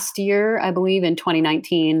last year, I believe, in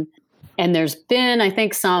 2019. And there's been, I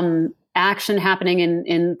think, some action happening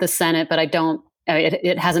in the Senate, but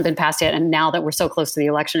it hasn't been passed yet. And now that we're so close to the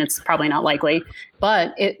election, it's probably not likely.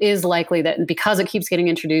 But it is likely that because it keeps getting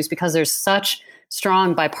introduced, because there's such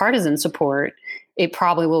strong bipartisan support, it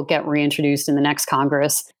probably will get reintroduced in the next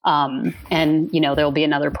Congress. And, there'll be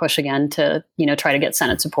another push again to, try to get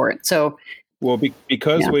Senate support. So, well,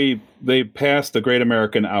 because they passed the Great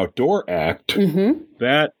American Outdoor Act,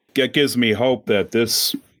 that gives me hope that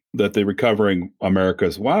the Recovering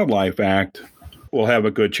America's Wildlife Act will have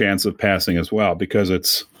a good chance of passing as well, because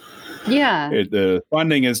it's Yeah. The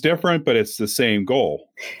funding is different, but it's the same goal.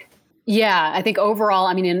 Yeah, I think overall,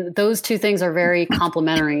 I mean, and those two things are very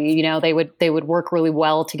complementary. They would work really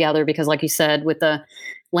well together because, like you said, with the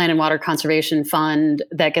Land and Water Conservation Fund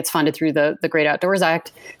that gets funded through the Great Outdoors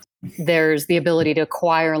Act, there's the ability to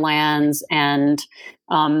acquire lands and,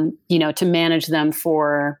 to manage them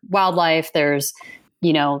for wildlife. There's,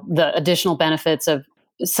 the additional benefits of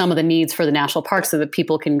some of the needs for the national parks so that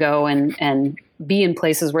people can go and be in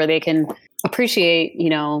places where they can appreciate,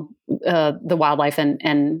 the wildlife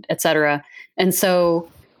and et cetera. And so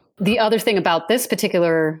the other thing about this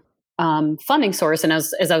particular funding source, and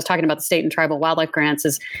as I was talking about the state and tribal wildlife grants,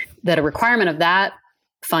 is that a requirement of that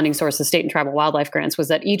funding source, the state and tribal wildlife grants, was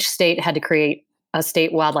that each state had to create a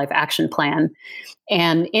state wildlife action plan.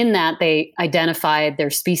 And in that, they identified their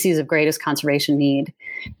species of greatest conservation need.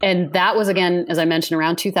 And that was, again, as I mentioned,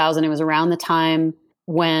 around 2000. It was around the time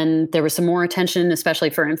when there was some more attention, especially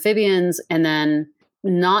for amphibians. And then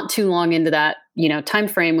not too long into that, time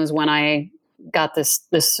frame was when I got this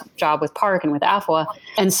job with Park and with AFWA.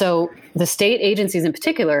 And so the state agencies in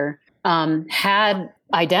particular had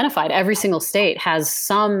identified, every single state has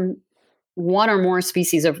some one or more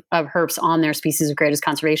species of herps on their species of greatest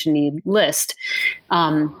conservation need list,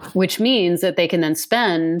 which means that they can then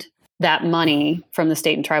spend that money from the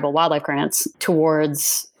state and tribal wildlife grants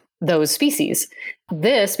towards those species.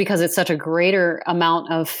 This, because it's such a greater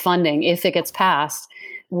amount of funding, if it gets passed,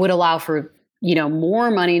 would allow for,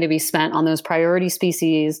 more money to be spent on those priority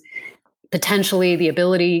species, potentially the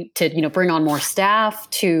ability to, bring on more staff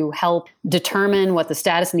to help determine what the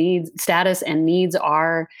status and needs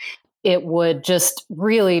are. It would just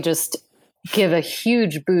really just give a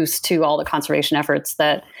huge boost to all the conservation efforts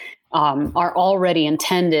that are already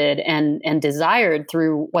intended and desired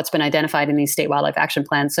through what's been identified in these state wildlife action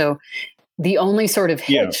plans. So the only sort of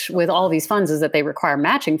hitch with all these funds is that they require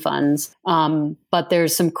matching funds. But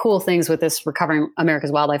there's some cool things with this Recovering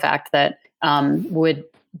America's Wildlife Act that would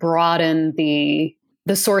broaden the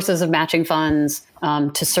sources of matching funds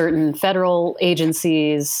to certain federal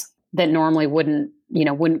agencies that normally wouldn't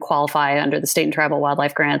qualify under the state and tribal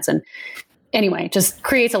wildlife grants. And anyway, just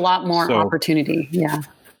creates a lot more opportunity. Yeah.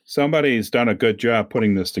 Somebody's done a good job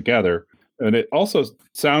putting this together. And it also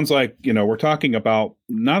sounds like, we're talking about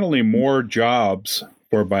not only more jobs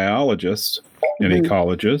for biologists and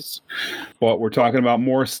ecologists, but we're talking about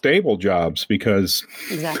more stable jobs because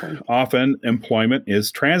often employment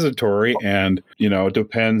is transitory and, it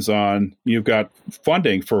depends on, you've got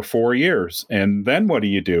funding for 4 years and then what do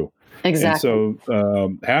you do? Exactly. And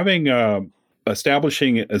so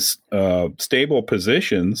establishing stable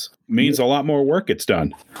positions means a lot more work gets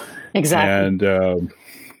done. Exactly.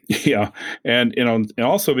 And and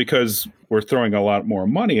also because we're throwing a lot more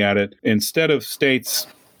money at it, instead of states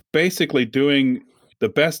basically doing the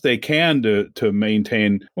best they can to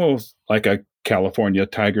maintain, like a California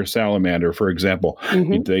tiger salamander, for example,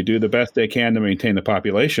 they do the best they can to maintain the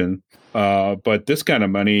population. But this kind of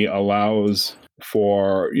money allows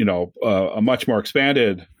for, a much more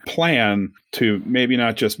expanded plan to maybe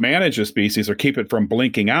not just manage a species or keep it from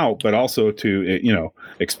blinking out, but also to,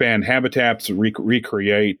 expand habitats,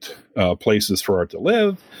 recreate places for it to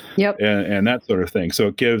live, and that sort of thing. So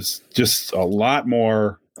it gives just a lot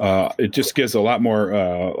more,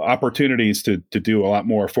 opportunities to do a lot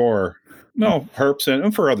more for, herps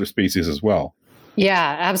and for other species as well.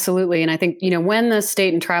 Yeah, absolutely. And I think, when the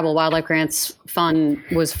State and Tribal Wildlife Grants Fund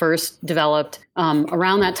was first developed,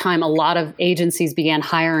 around that time, a lot of agencies began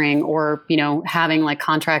hiring or, having like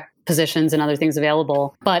contract positions and other things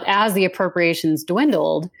available. But as the appropriations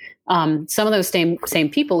dwindled, some of those same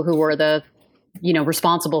people who were the,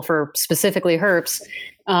 responsible for specifically herps,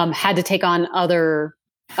 had to take on other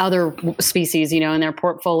species, in their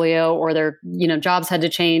portfolio, or their, jobs had to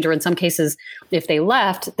change, or in some cases, if they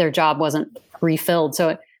left, their job wasn't refilled.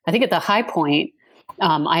 So I think at the high point,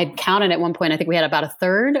 I had counted at one point, I think we had about a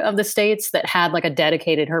third of the states that had like a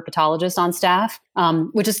dedicated herpetologist on staff,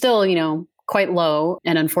 which is still, quite low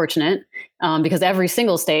and unfortunate, because every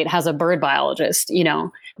single state has a bird biologist,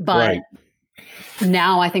 but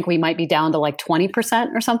now I think we might be down to like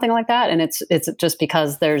 20% or something like that. And it's just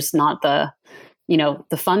because there's not the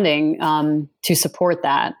funding to support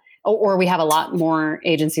that. Or we have a lot more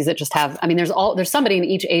agencies that just have, there's somebody in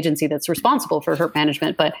each agency that's responsible for herp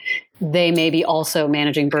management, but they may be also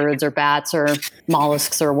managing birds or bats or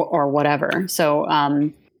mollusks or whatever. So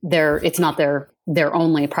it's not their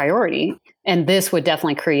only priority. And this would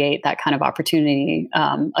definitely create that kind of opportunity,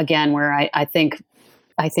 again, where I think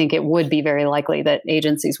it would be very likely that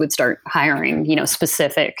agencies would start hiring,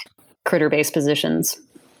 specific critter-based positions.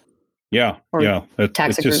 Yeah, Or yeah.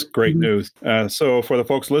 It's just great news. So for the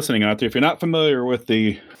folks listening out there, if you're not familiar with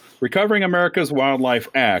the Recovering America's Wildlife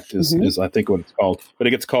Act is I think what it's called, but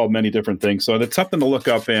it gets called many different things. So it's something to look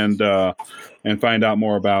up and find out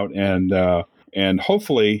more about, and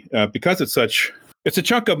hopefully because it's a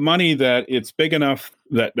chunk of money that it's big enough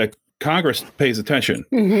that Congress pays attention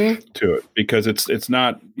to it, because it's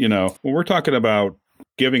not, when we're talking about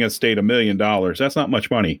giving a state $1 million, that's not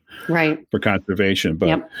much money for conservation,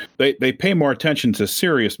 but they pay more attention to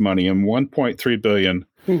serious money, and $1.3 billion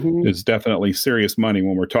is definitely serious money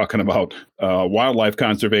when we're talking about wildlife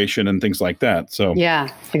conservation and things like that. So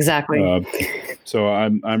yeah, exactly. So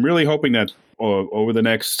I'm really hoping that over the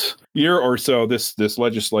next year or so, this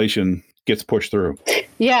legislation gets pushed through.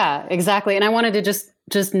 Yeah, exactly. And I wanted to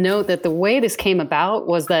just note that the way this came about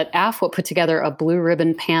was that AFWA put together a blue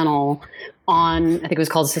ribbon panel on, I think it was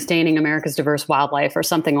called Sustaining America's Diverse Wildlife or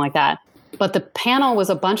something like that. But the panel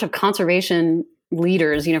was a bunch of conservation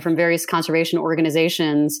leaders, from various conservation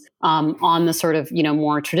organizations on the sort of,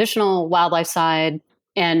 more traditional wildlife side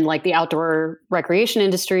and like the outdoor recreation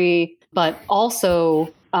industry, but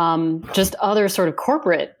also just other sort of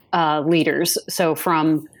corporate leaders. So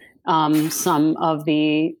from some of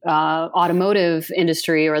the automotive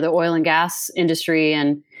industry or the oil and gas industry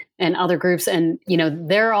and other groups. And,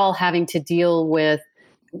 they're all having to deal with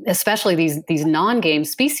especially these non-game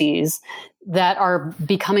species that are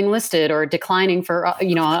becoming listed or declining for,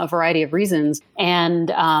 a variety of reasons,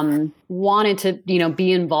 and wanted to,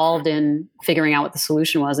 be involved in figuring out what the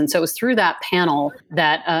solution was. And so it was through that panel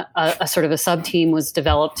that a sort of a sub-team was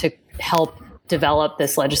developed to help develop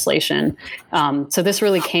this legislation. So this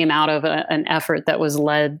really came out of an effort that was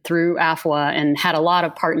led through AFWA and had a lot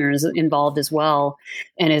of partners involved as well,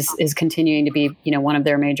 and is continuing to be, one of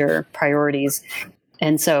their major priorities.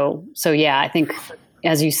 And so yeah, I think,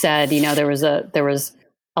 as you said, there was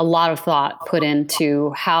a lot of thought put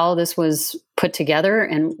into how this was put together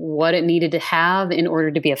and what it needed to have in order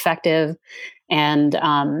to be effective, and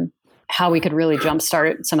how we could really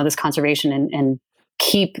jumpstart some of this conservation and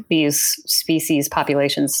keep these species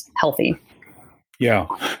populations healthy. Yeah.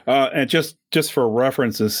 And just for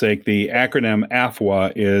reference's sake, the acronym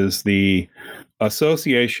AFWA is the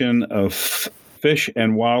Association of Fish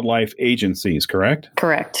and Wildlife Agencies, correct?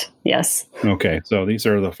 Correct. Yes. Okay. So these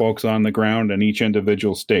are the folks on the ground in each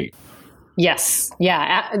individual state. Yes.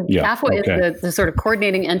 Yeah. AFWA is the sort of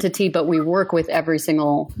coordinating entity, but we work with every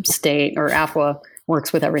single state, or AFWA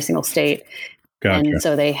works with every single state. Gotcha. And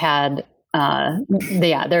so they had,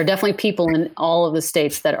 there are definitely people in all of the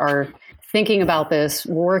states that are thinking about this,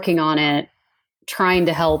 working on it, trying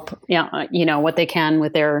to help, what they can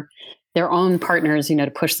with their own partners,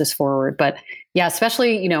 to push this forward. But yeah,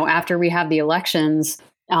 especially, after we have the elections,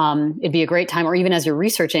 it'd be a great time, or even as you're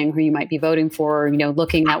researching who you might be voting for,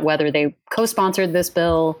 looking at whether they co-sponsored this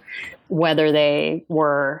bill, whether they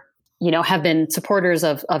were, have been supporters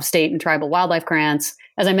of state and tribal wildlife grants.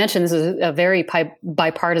 As I mentioned, this is a very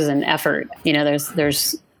bipartisan effort.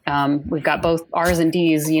 There's we've got both R's and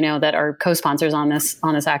D's, that are co-sponsors on this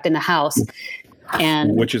act in the House.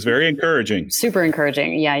 And which is very encouraging. Super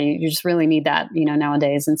encouraging. Yeah, you just really need that,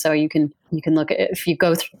 nowadays. And so you can look at, if you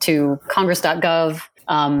go to congress.gov,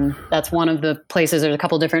 that's one of the places. There's a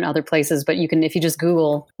couple different other places, but if you just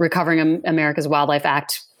Google Recovering America's Wildlife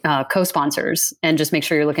Act co-sponsors, and just make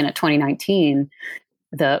sure you're looking at 2019,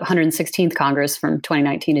 the 116th Congress from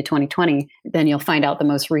 2019 to 2020, then you'll find out the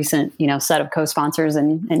most recent, set of co-sponsors,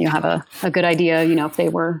 and you'll have a good idea, if they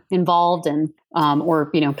were involved, and or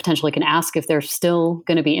potentially can ask if they're still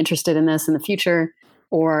going to be interested in this in the future,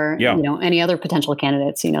 or any other potential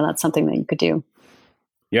candidates. That's something that you could do.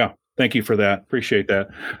 Yeah, thank you for that. Appreciate that.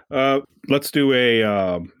 Let's do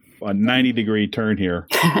a 90-degree turn here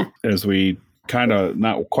as we kind of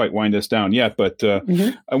not quite wind us down yet, but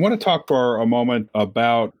I want to talk for a moment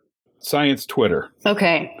about Science Twitter.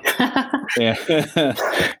 Okay.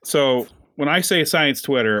 So when I say Science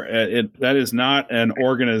Twitter, that is not an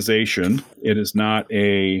organization. It is not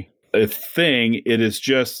a thing. It is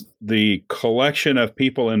just the collection of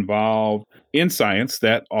people involved in science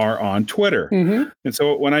that are on Twitter. And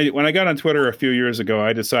so when I got on Twitter a few years ago,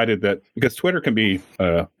 I decided that, because Twitter can be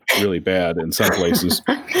really bad in some places.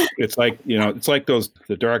 It's like, it's like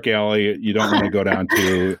the dark alley you don't want to go down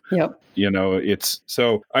to. Yep.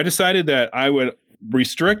 So I decided that I would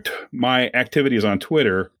restrict my activities on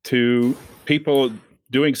Twitter to people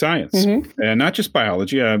doing science, and not just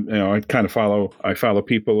biology. I kind of follow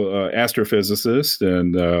people, astrophysicists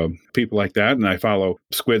and people like that, and I follow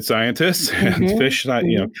squid scientists and fish,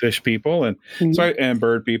 fish people, and and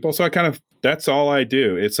bird people. So that's all I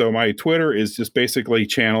do. So my Twitter is just basically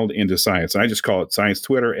channeled into science. I just call it Science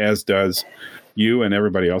Twitter, as does you and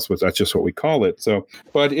everybody else. That's just what we call it. So,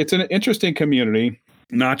 but it's an interesting community,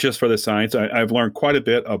 not just for the science. I've learned quite a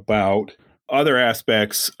bit about other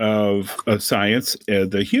aspects of science,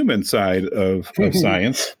 the human side of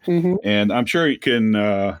science. And I'm sure you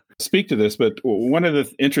can speak to this, but one of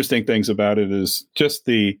the interesting things about it is just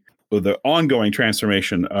the ongoing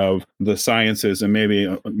transformation of the sciences, and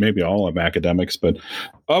maybe all of academics, but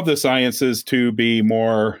of the sciences to be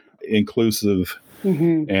more inclusive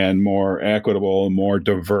and more equitable and more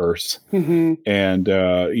diverse. And,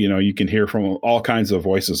 you can hear from all kinds of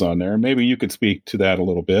voices on there. Maybe you could speak to that a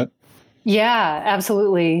little bit. Yeah,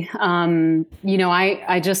 absolutely.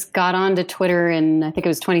 I just got onto Twitter in, I think it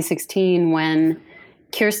was 2016, when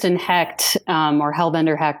Kirsten Hecht, or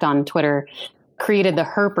Hellbender Hecht on Twitter, created the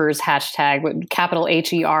Herpers hashtag with capital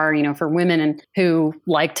HER, for women who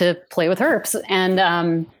like to play with herps.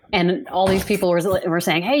 And all these people were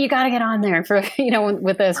saying, hey, you got to get on there for,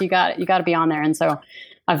 with this, you got to be on there. And so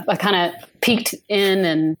I kind of peeked in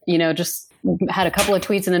and, just had a couple of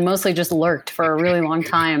tweets and then mostly just lurked for a really long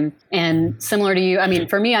time. And similar to you, I mean,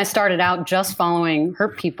 for me, I started out just following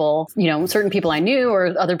herp people, certain people I knew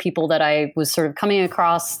or other people that I was sort of coming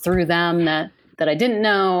across through them that I didn't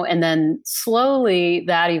know. And then slowly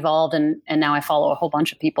that evolved and now I follow a whole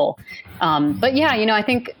bunch of people. But yeah, I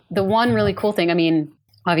think the one really cool thing, I mean,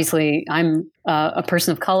 obviously I'm a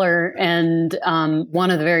person of color and one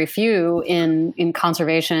of the very few in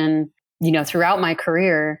conservation, throughout my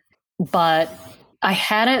career, but I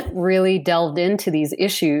hadn't really delved into these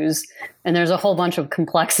issues. And there's a whole bunch of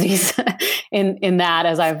complexities in that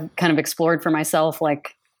as I've kind of explored for myself,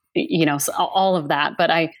 like, all of that. But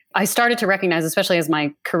I started to recognize, especially as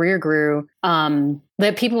my career grew,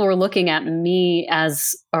 that people were looking at me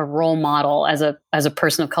as a role model, as a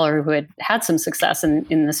person of color who had some success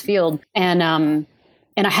in this field. And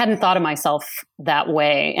I hadn't thought of myself that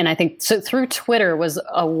way. And I think so through Twitter was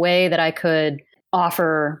a way that I could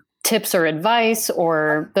offer tips or advice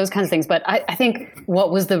or those kinds of things. But I think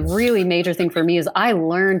what was the really major thing for me is I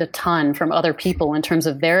learned a ton from other people in terms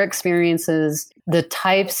of their experiences, the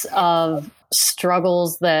types of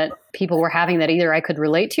struggles that people were having that either I could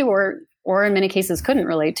relate to or in many cases couldn't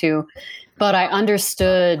relate to. But I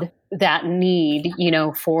understood that need,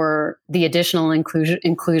 for the additional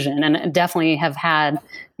inclusion, and definitely have had,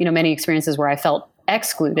 many experiences where I felt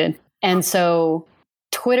excluded. And so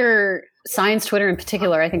Science Twitter in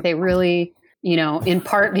particular, I think they really, in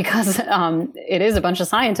part because it is a bunch of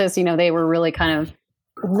scientists, they were really kind of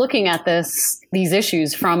looking at these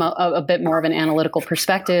issues from a bit more of an analytical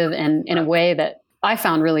perspective and in a way that I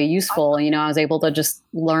found really useful. I was able to just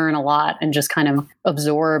learn a lot and just kind of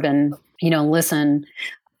absorb and, listen.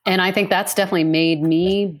 And I think that's definitely made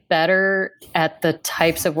me better at the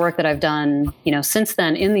types of work that I've done, since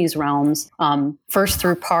then in these realms. First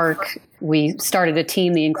through PARC, we started a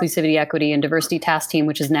team, the Inclusivity, Equity, and Diversity Task Team,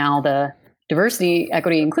 which is now the Diversity,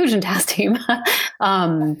 Equity, Inclusion Task Team.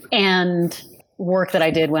 And work that I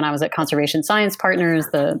did when I was at Conservation Science Partners,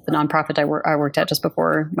 the nonprofit I worked at just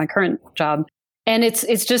before my current job. And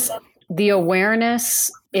it's just the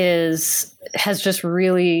awareness has just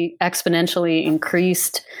really exponentially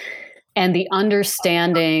increased, and the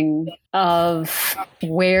understanding of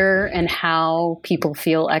where and how people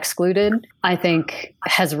feel excluded, I think,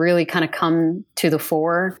 has really kind of come to the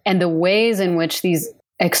fore. And the ways in which these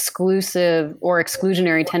exclusive or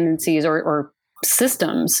exclusionary tendencies or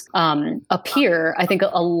systems appear, I think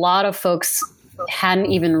a lot of folks hadn't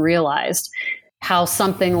even realized how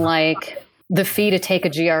something like the fee to take a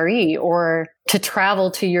GRE or to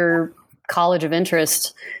travel to your college of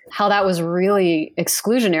interest, how that was really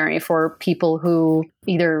exclusionary for people who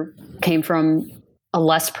either came from a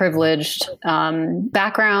less privileged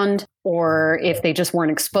background, or if they just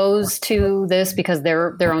weren't exposed to this because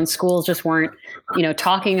their own schools just weren't,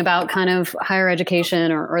 talking about kind of higher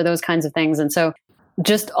education or those kinds of things. And so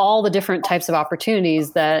just all the different types of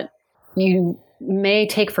opportunities that you may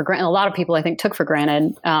take for granted. A lot of people, I think, took for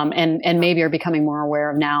granted and maybe are becoming more aware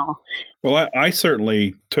of now. Well, I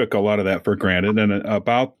certainly took a lot of that for granted. And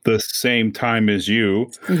about the same time as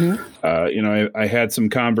you, I had some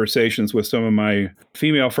conversations with some of my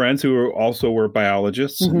female friends who also were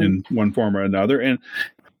biologists in one form or another, and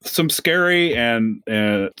some scary and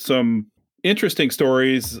some interesting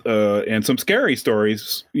stories and some scary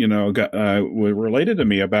stories, were related to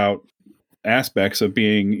me about aspects of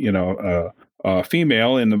being, a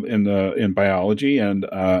female in biology, and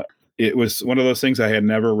it was one of those things I had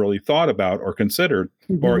never really thought about or considered,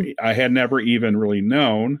 or I had never even really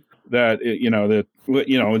known that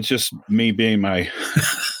it's just me being my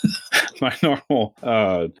my normal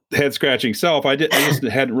head scratching self. I just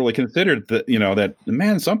hadn't really considered that that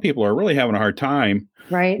man, some people are really having a hard time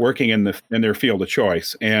working in their field of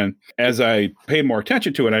choice. And as I paid more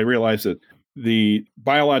attention to it, I realized that the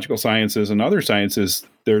biological sciences and other sciences,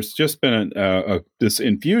 there's just been this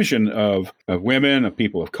infusion of women, of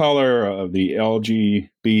people of color, of the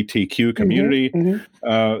LGBTQ community.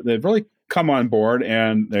 They've really come on board,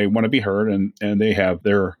 and they want to be heard, and they have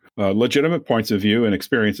their legitimate points of view and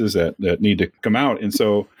experiences that need to come out. And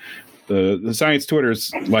so the science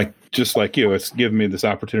Twitter's just like you, it's given me this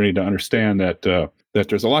opportunity to understand that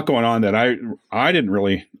there's a lot going on that I didn't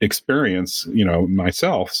really experience,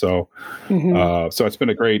 myself. So, so it's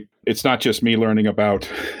been it's not just me learning about,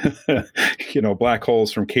 black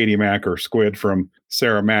holes from Katie Mack or squid from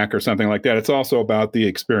Sarah Mack or something like that. It's also about the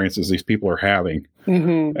experiences these people are having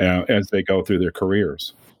as they go through their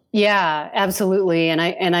careers. Yeah, absolutely. And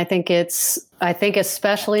I think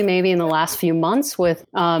especially maybe in the last few months with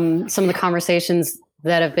some of the conversations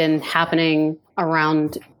that have been happening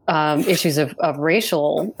around issues of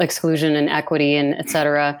racial exclusion and equity and et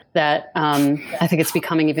cetera, that I think it's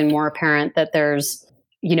becoming even more apparent that there's,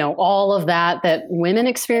 all of that women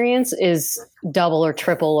experience is double or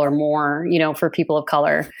triple or more, for people of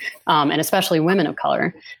color, and especially women of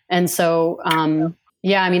color. And so,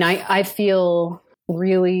 I feel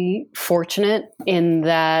really fortunate in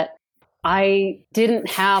that I didn't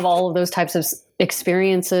have all of those types of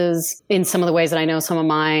experiences in some of the ways that I know some of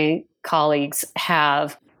my colleagues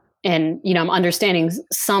have. And, I'm understanding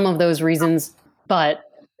some of those reasons, but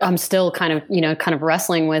I'm still kind of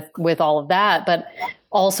wrestling with all of that, but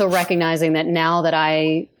also recognizing that now that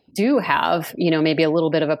I do have, maybe a little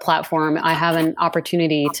bit of a platform, I have an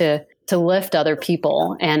opportunity to lift other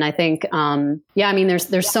people. And I think,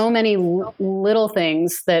 there's so many little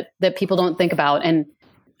things that people don't think about. And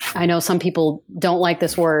I know some people don't like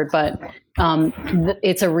this word, but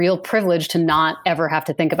it's a real privilege to not ever have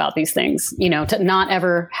to think about these things, to not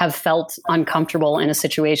ever have felt uncomfortable in a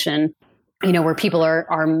situation, where people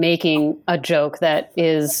are making a joke that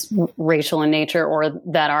is racial in nature, or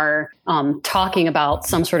that are talking about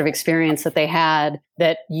some sort of experience that they had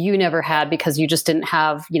that you never had because you just didn't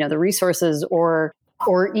have, the resources or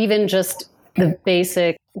even just the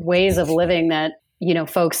basic ways of living that,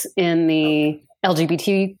 folks in the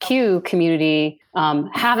LGBTQ community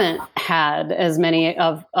haven't had as many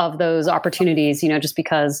of those opportunities, just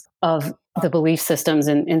because of the belief systems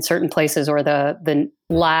in certain places, or the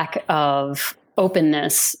lack of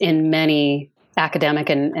openness in many academic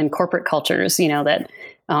and corporate cultures, that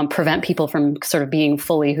prevent people from sort of being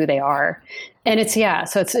fully who they are. And it's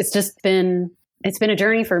been a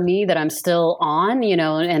journey for me that I'm still on,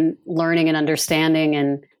 and learning and understanding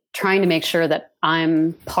and trying to make sure that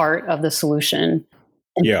I'm part of the solution.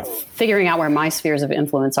 And figuring out where my spheres of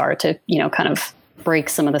influence are to, kind of break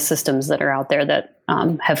some of the systems that are out there that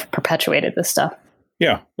have perpetuated this stuff.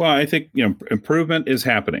 Yeah. Well, I think, improvement is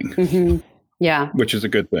happening. Mm-hmm. Yeah. Which is a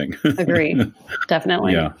good thing. Agree.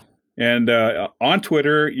 Definitely. Yeah. And on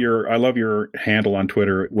Twitter, I love your handle on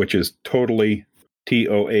Twitter, which is totally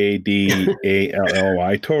TOADALLY,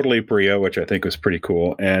 totally Priya, which I think was pretty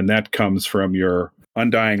cool. And that comes from your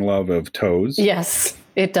undying love of toads. Yes,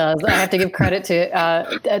 it does. I have to give credit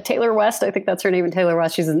to Taylor West. I think that's her name. And Taylor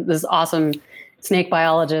West, she's this awesome snake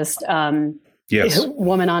biologist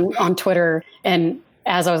woman on Twitter. And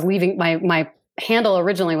as I was leaving, my handle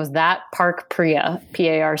originally was that Park Priya,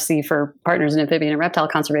 PARC, for Partners in Amphibian and Reptile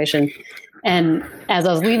Conservation. And as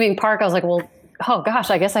I was leaving Park, I was like, well, oh gosh,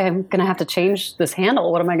 I guess I'm going to have to change this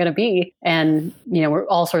handle. What am I going to be? And,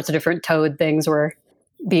 all sorts of different toad things were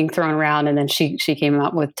being thrown around. And then she came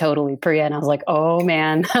up with Totally Priya. And I was like, oh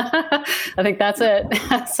man, I think that's it.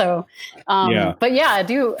 So, but yeah, I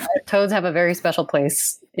do. Toads have a very special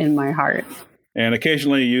place in my heart. And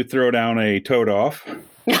occasionally you throw down a toad off, so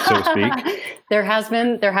to speak. There have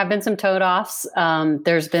been some toad offs.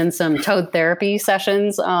 There's been some toad therapy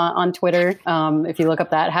sessions on Twitter. If you look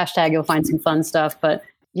up that hashtag, you'll find some fun stuff. But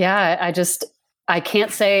yeah, I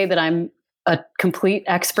can't say that I'm a complete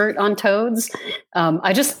expert on toads.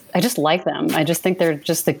 I just like them. I just think they're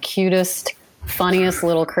just the cutest, funniest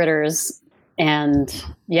little critters. And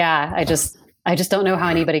yeah, I just don't know how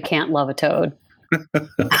anybody can't love a toad.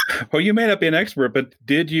 Well, you may not be an expert, but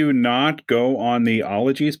did you not go on the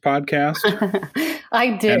Ologies podcast?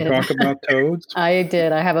 I did. And talk about toads? I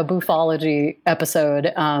did. I have a boofology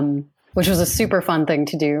episode, which was a super fun thing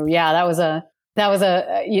to do. Yeah, that was a that was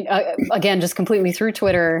again, just completely through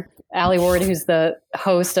Twitter. Allie Ward, who's the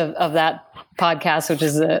host of that podcast, which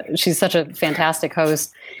is she's such a fantastic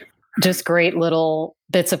host. Just great little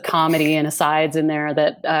bits of comedy and asides in there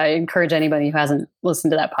that I encourage anybody who hasn't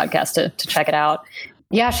listened to that podcast to check it out.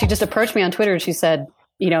 Yeah, she just approached me on Twitter and she said,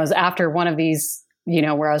 it was after one of these,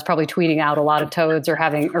 where I was probably tweeting out a lot of toads or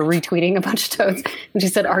retweeting a bunch of toads. And she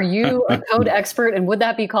said, "Are you a toad expert? And would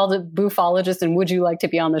that be called a buffologist? And would you like to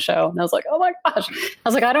be on the show?" And I was like, "Oh my gosh." I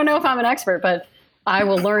was like, "I don't know if I'm an expert, but I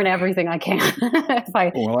will learn everything I can."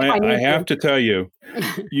 I have to tell you,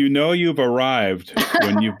 you've arrived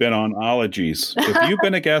when you've been on Ologies. If you've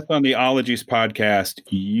been a guest on the Ologies podcast,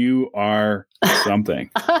 you are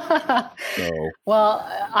something. Well,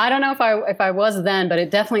 I don't know if I was then, but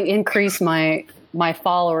it definitely increased my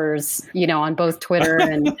followers, on both Twitter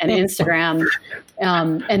and Instagram,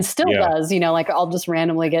 and still does. I'll just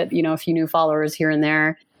randomly get a few new followers here and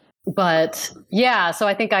there. But yeah, so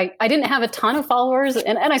I think I didn't have a ton of followers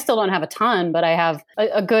and I still don't have a ton, but I have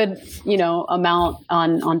a good, amount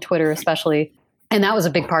on Twitter, especially. And that was a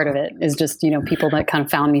big part of it, is just, people that kind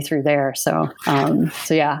of found me through there. So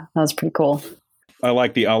yeah, that was pretty cool. I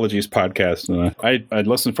like the Ologies podcast. I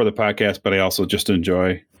listen for the podcast, but I also just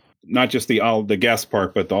enjoy not just the guest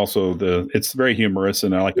part, but also it's very humorous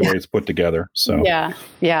and I like the way it's put together. So yeah.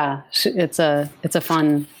 It's a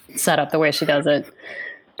fun setup, the way she does it.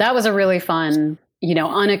 That was a really fun,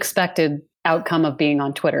 unexpected outcome of being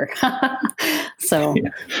on Twitter. So,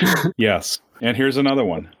 yes. And here's another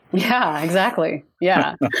one. Yeah, exactly.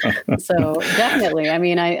 Yeah. So definitely. I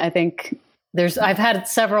mean, I think I've had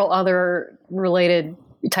several other related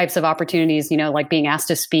types of opportunities, like being asked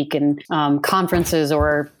to speak in conferences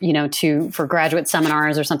or, for graduate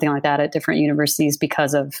seminars or something like that at different universities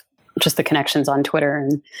because of just the connections on Twitter.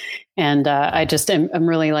 And I just am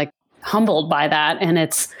really humbled by that. And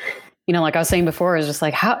it's, like I was saying before, it's just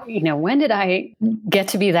like, how, when did I get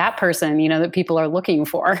to be that person, that people are looking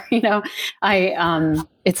for,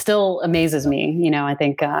 it still amazes me, I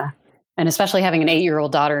think, and especially having an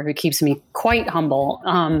 8-year-old daughter who keeps me quite humble.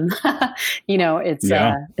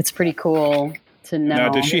 It's pretty cool to know. Now,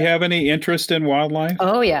 does she have any interest in wildlife?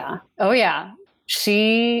 Oh yeah.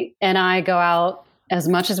 She and I go out as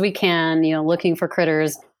much as we can, looking for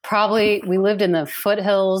critters. Probably we lived in the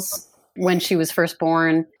foothills when she was first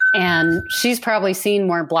born, and she's probably seen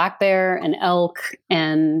more black bear and elk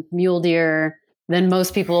and mule deer than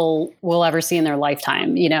most people will ever see in their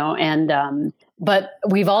lifetime, but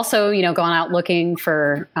we've also, gone out looking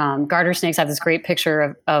for garter snakes. I have this great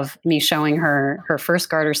picture of me showing her first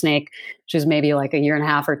garter snake. She was maybe like a year and a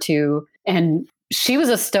half or two, and she was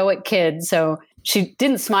a stoic kid, so she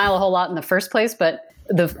didn't smile a whole lot in the first place, but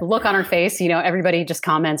the look on her face, everybody just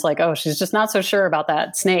comments like, "Oh, she's just not so sure about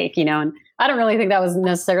that snake," and I don't really think that was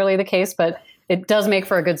necessarily the case, but it does make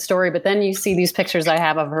for a good story. But then you see these pictures I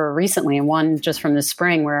have of her recently, and one just from this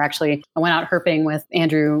spring where actually I went out herping with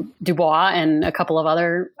Andrew Dubois and a couple of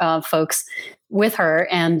other folks with her.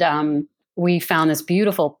 And we found this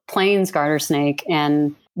beautiful plains garter snake.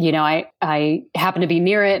 And, I happened to be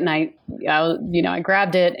near it, and I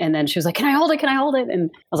grabbed it, and then she was like, "Can I hold it? Can I hold it?" And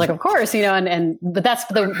I was like, "Of course," but that's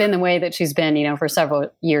been the way that she's been, for several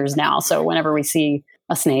years now. So whenever we see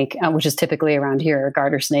a snake, which is typically around here, a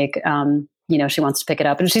garter snake, she wants to pick it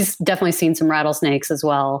up. And she's definitely seen some rattlesnakes as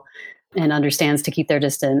well and understands to keep her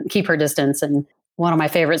distance. And one of my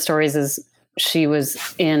favorite stories is she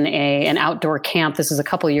was in an outdoor camp. This was a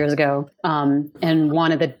couple of years ago. And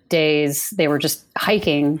one of the days they were just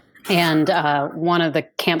hiking, and one of the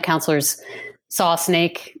camp counselors saw a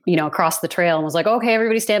snake, across the trail and was like, "Okay,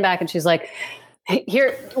 everybody stand back." And she's like, "Hey,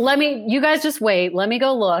 here, you guys just wait. Let me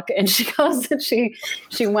go look." And she goes and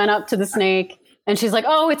she went up to the snake. And she's like,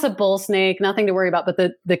 "Oh, it's a bull snake, nothing to worry about." But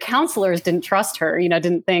the counselors didn't trust her,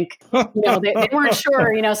 didn't think, they weren't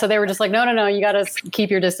sure, so they were just like, no, you got to keep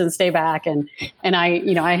your distance, stay back. And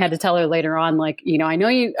I had to tell her later on, I know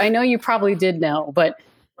you probably did know, but,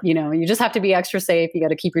 you just have to be extra safe. You got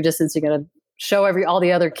to keep your distance. You got to show all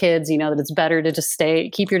the other kids, that it's better to just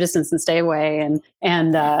keep your distance and stay away.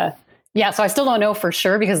 And yeah, so I still don't know for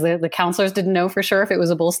sure because the counselors didn't know for sure if it was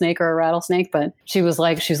a bull snake or a rattlesnake, but she was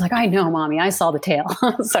like, "I know, Mommy, I saw the tail."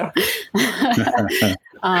 So,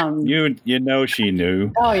 she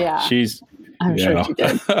knew. Oh yeah, I'm sure she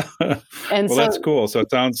did. And well, that's cool. So it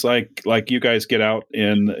sounds like you guys get out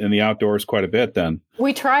in the outdoors quite a bit. Then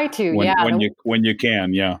we try to, when you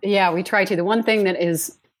can, yeah, we try to. The one thing that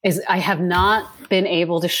is I have not been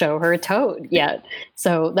able to show her a toad yet.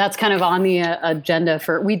 So that's kind of on the agenda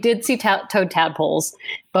we did see toad tadpoles,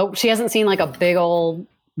 but she hasn't seen like a big old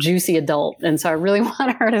juicy adult. And so I really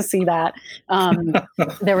want her to see that.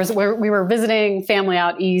 We were visiting family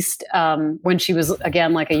out east when she was,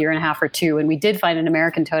 again, like a year and a half or two. And we did find an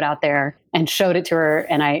American toad out there and showed it to her.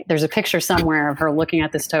 And there's a picture somewhere of her looking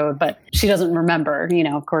at this toad, but she doesn't remember,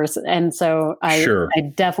 of course. And so I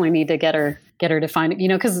definitely need to get her to find it,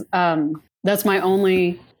 because that's my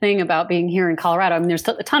only thing about being here in Colorado. I mean, there's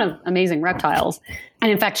a ton of amazing reptiles.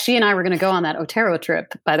 And in fact, she and I were going to go on that Otero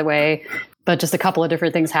trip, by the way, but just a couple of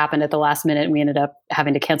different things happened at the last minute and we ended up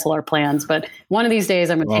having to cancel our plans. But one of these days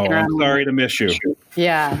I'm going to take her on. I'm sorry to miss you.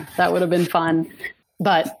 Yeah, that would have been fun.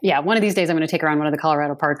 But yeah, one of these days I'm going to take her on one of the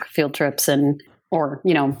Colorado Park field trips or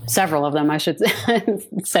several of them, I should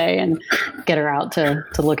say, and get her out to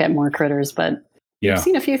look at more critters. But I've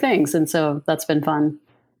seen a few things. And so that's been fun.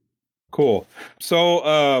 Cool. So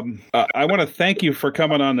I want to thank you for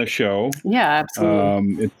coming on the show. Yeah,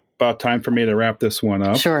 absolutely. It's about time for me to wrap this one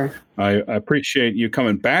up. Sure. I appreciate you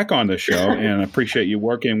coming back on the show and I appreciate you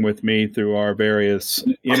working with me through our various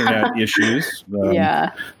internet issues.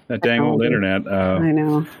 That dang old internet. I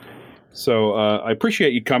know. So I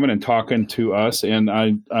appreciate you coming and talking to us. And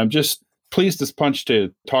I'm just pleased as punch to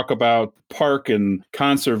talk about park and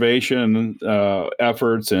conservation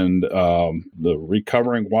efforts and the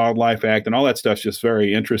Recovering Wildlife Act and all that stuff's just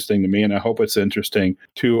very interesting to me. And I hope it's interesting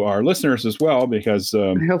to our listeners as well, because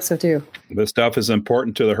I hope so too. This stuff is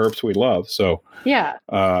important to the herps we love. So yeah.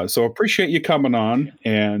 So appreciate you coming on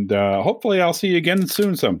and hopefully I'll see you again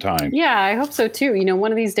soon sometime. Yeah, I hope so too.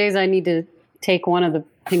 One of these days I need to take one of the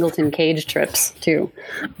Pingleton cage trips too.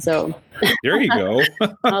 So there you go.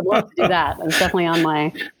 I'd love to do that. It's definitely on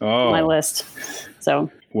my list.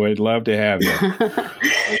 So we'd love to have you.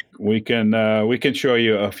 We can show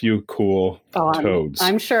you a few cool toads.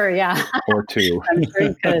 I'm sure, yeah. Or two. I'm sure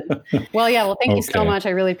you could. Well, yeah. Well, thank you so much.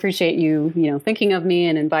 I really appreciate you, thinking of me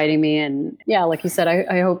and inviting me. And yeah, like you said,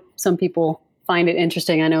 I hope some people find it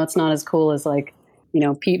interesting. I know it's not as cool as like,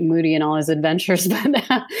 Pete Moody and all his adventures, but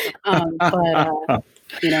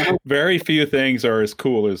very few things are as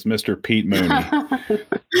cool as Mr. Pete Mooney.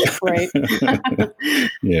 Right.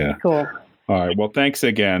 Yeah. Cool. All right. Well, thanks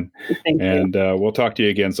again. Thank you. And we'll talk to you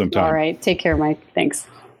again sometime. All right. Take care, Mike. Thanks.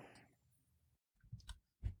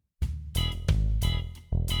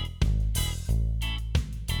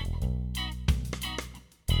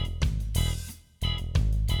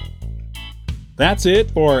 That's it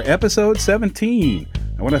for episode 17.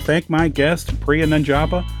 I want to thank my guest, Priya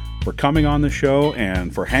Nanjappa, for coming on the show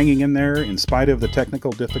and for hanging in there in spite of the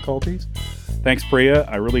technical difficulties. Thanks, Priya.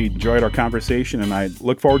 I really enjoyed our conversation, and I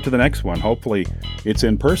look forward to the next one. Hopefully, it's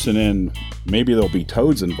in person, and maybe there'll be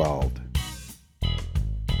toads involved.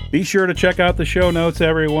 Be sure to check out the show notes,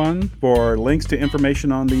 everyone, for links to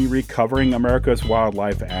information on the Recovering America's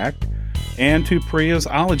Wildlife Act and to Priya's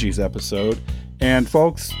Ologies episode. And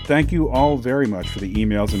folks, thank you all very much for the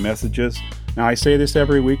emails and messages. Now, I say this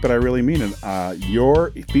every week, but I really mean it. Your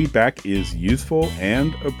feedback is useful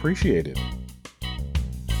and appreciated.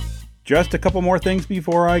 Just a couple more things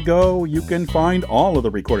before I go. You can find all of the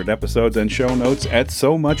recorded episodes and show notes at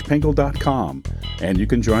SoMuchPingle.com, and you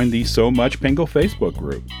can join the So Much Pingle Facebook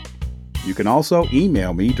group. You can also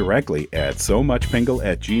email me directly at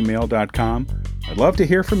SoMuchPingle@gmail.com. I'd love to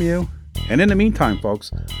hear from you. And in the meantime,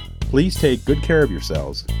 folks, please take good care of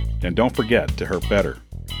yourselves, and don't forget to herp better.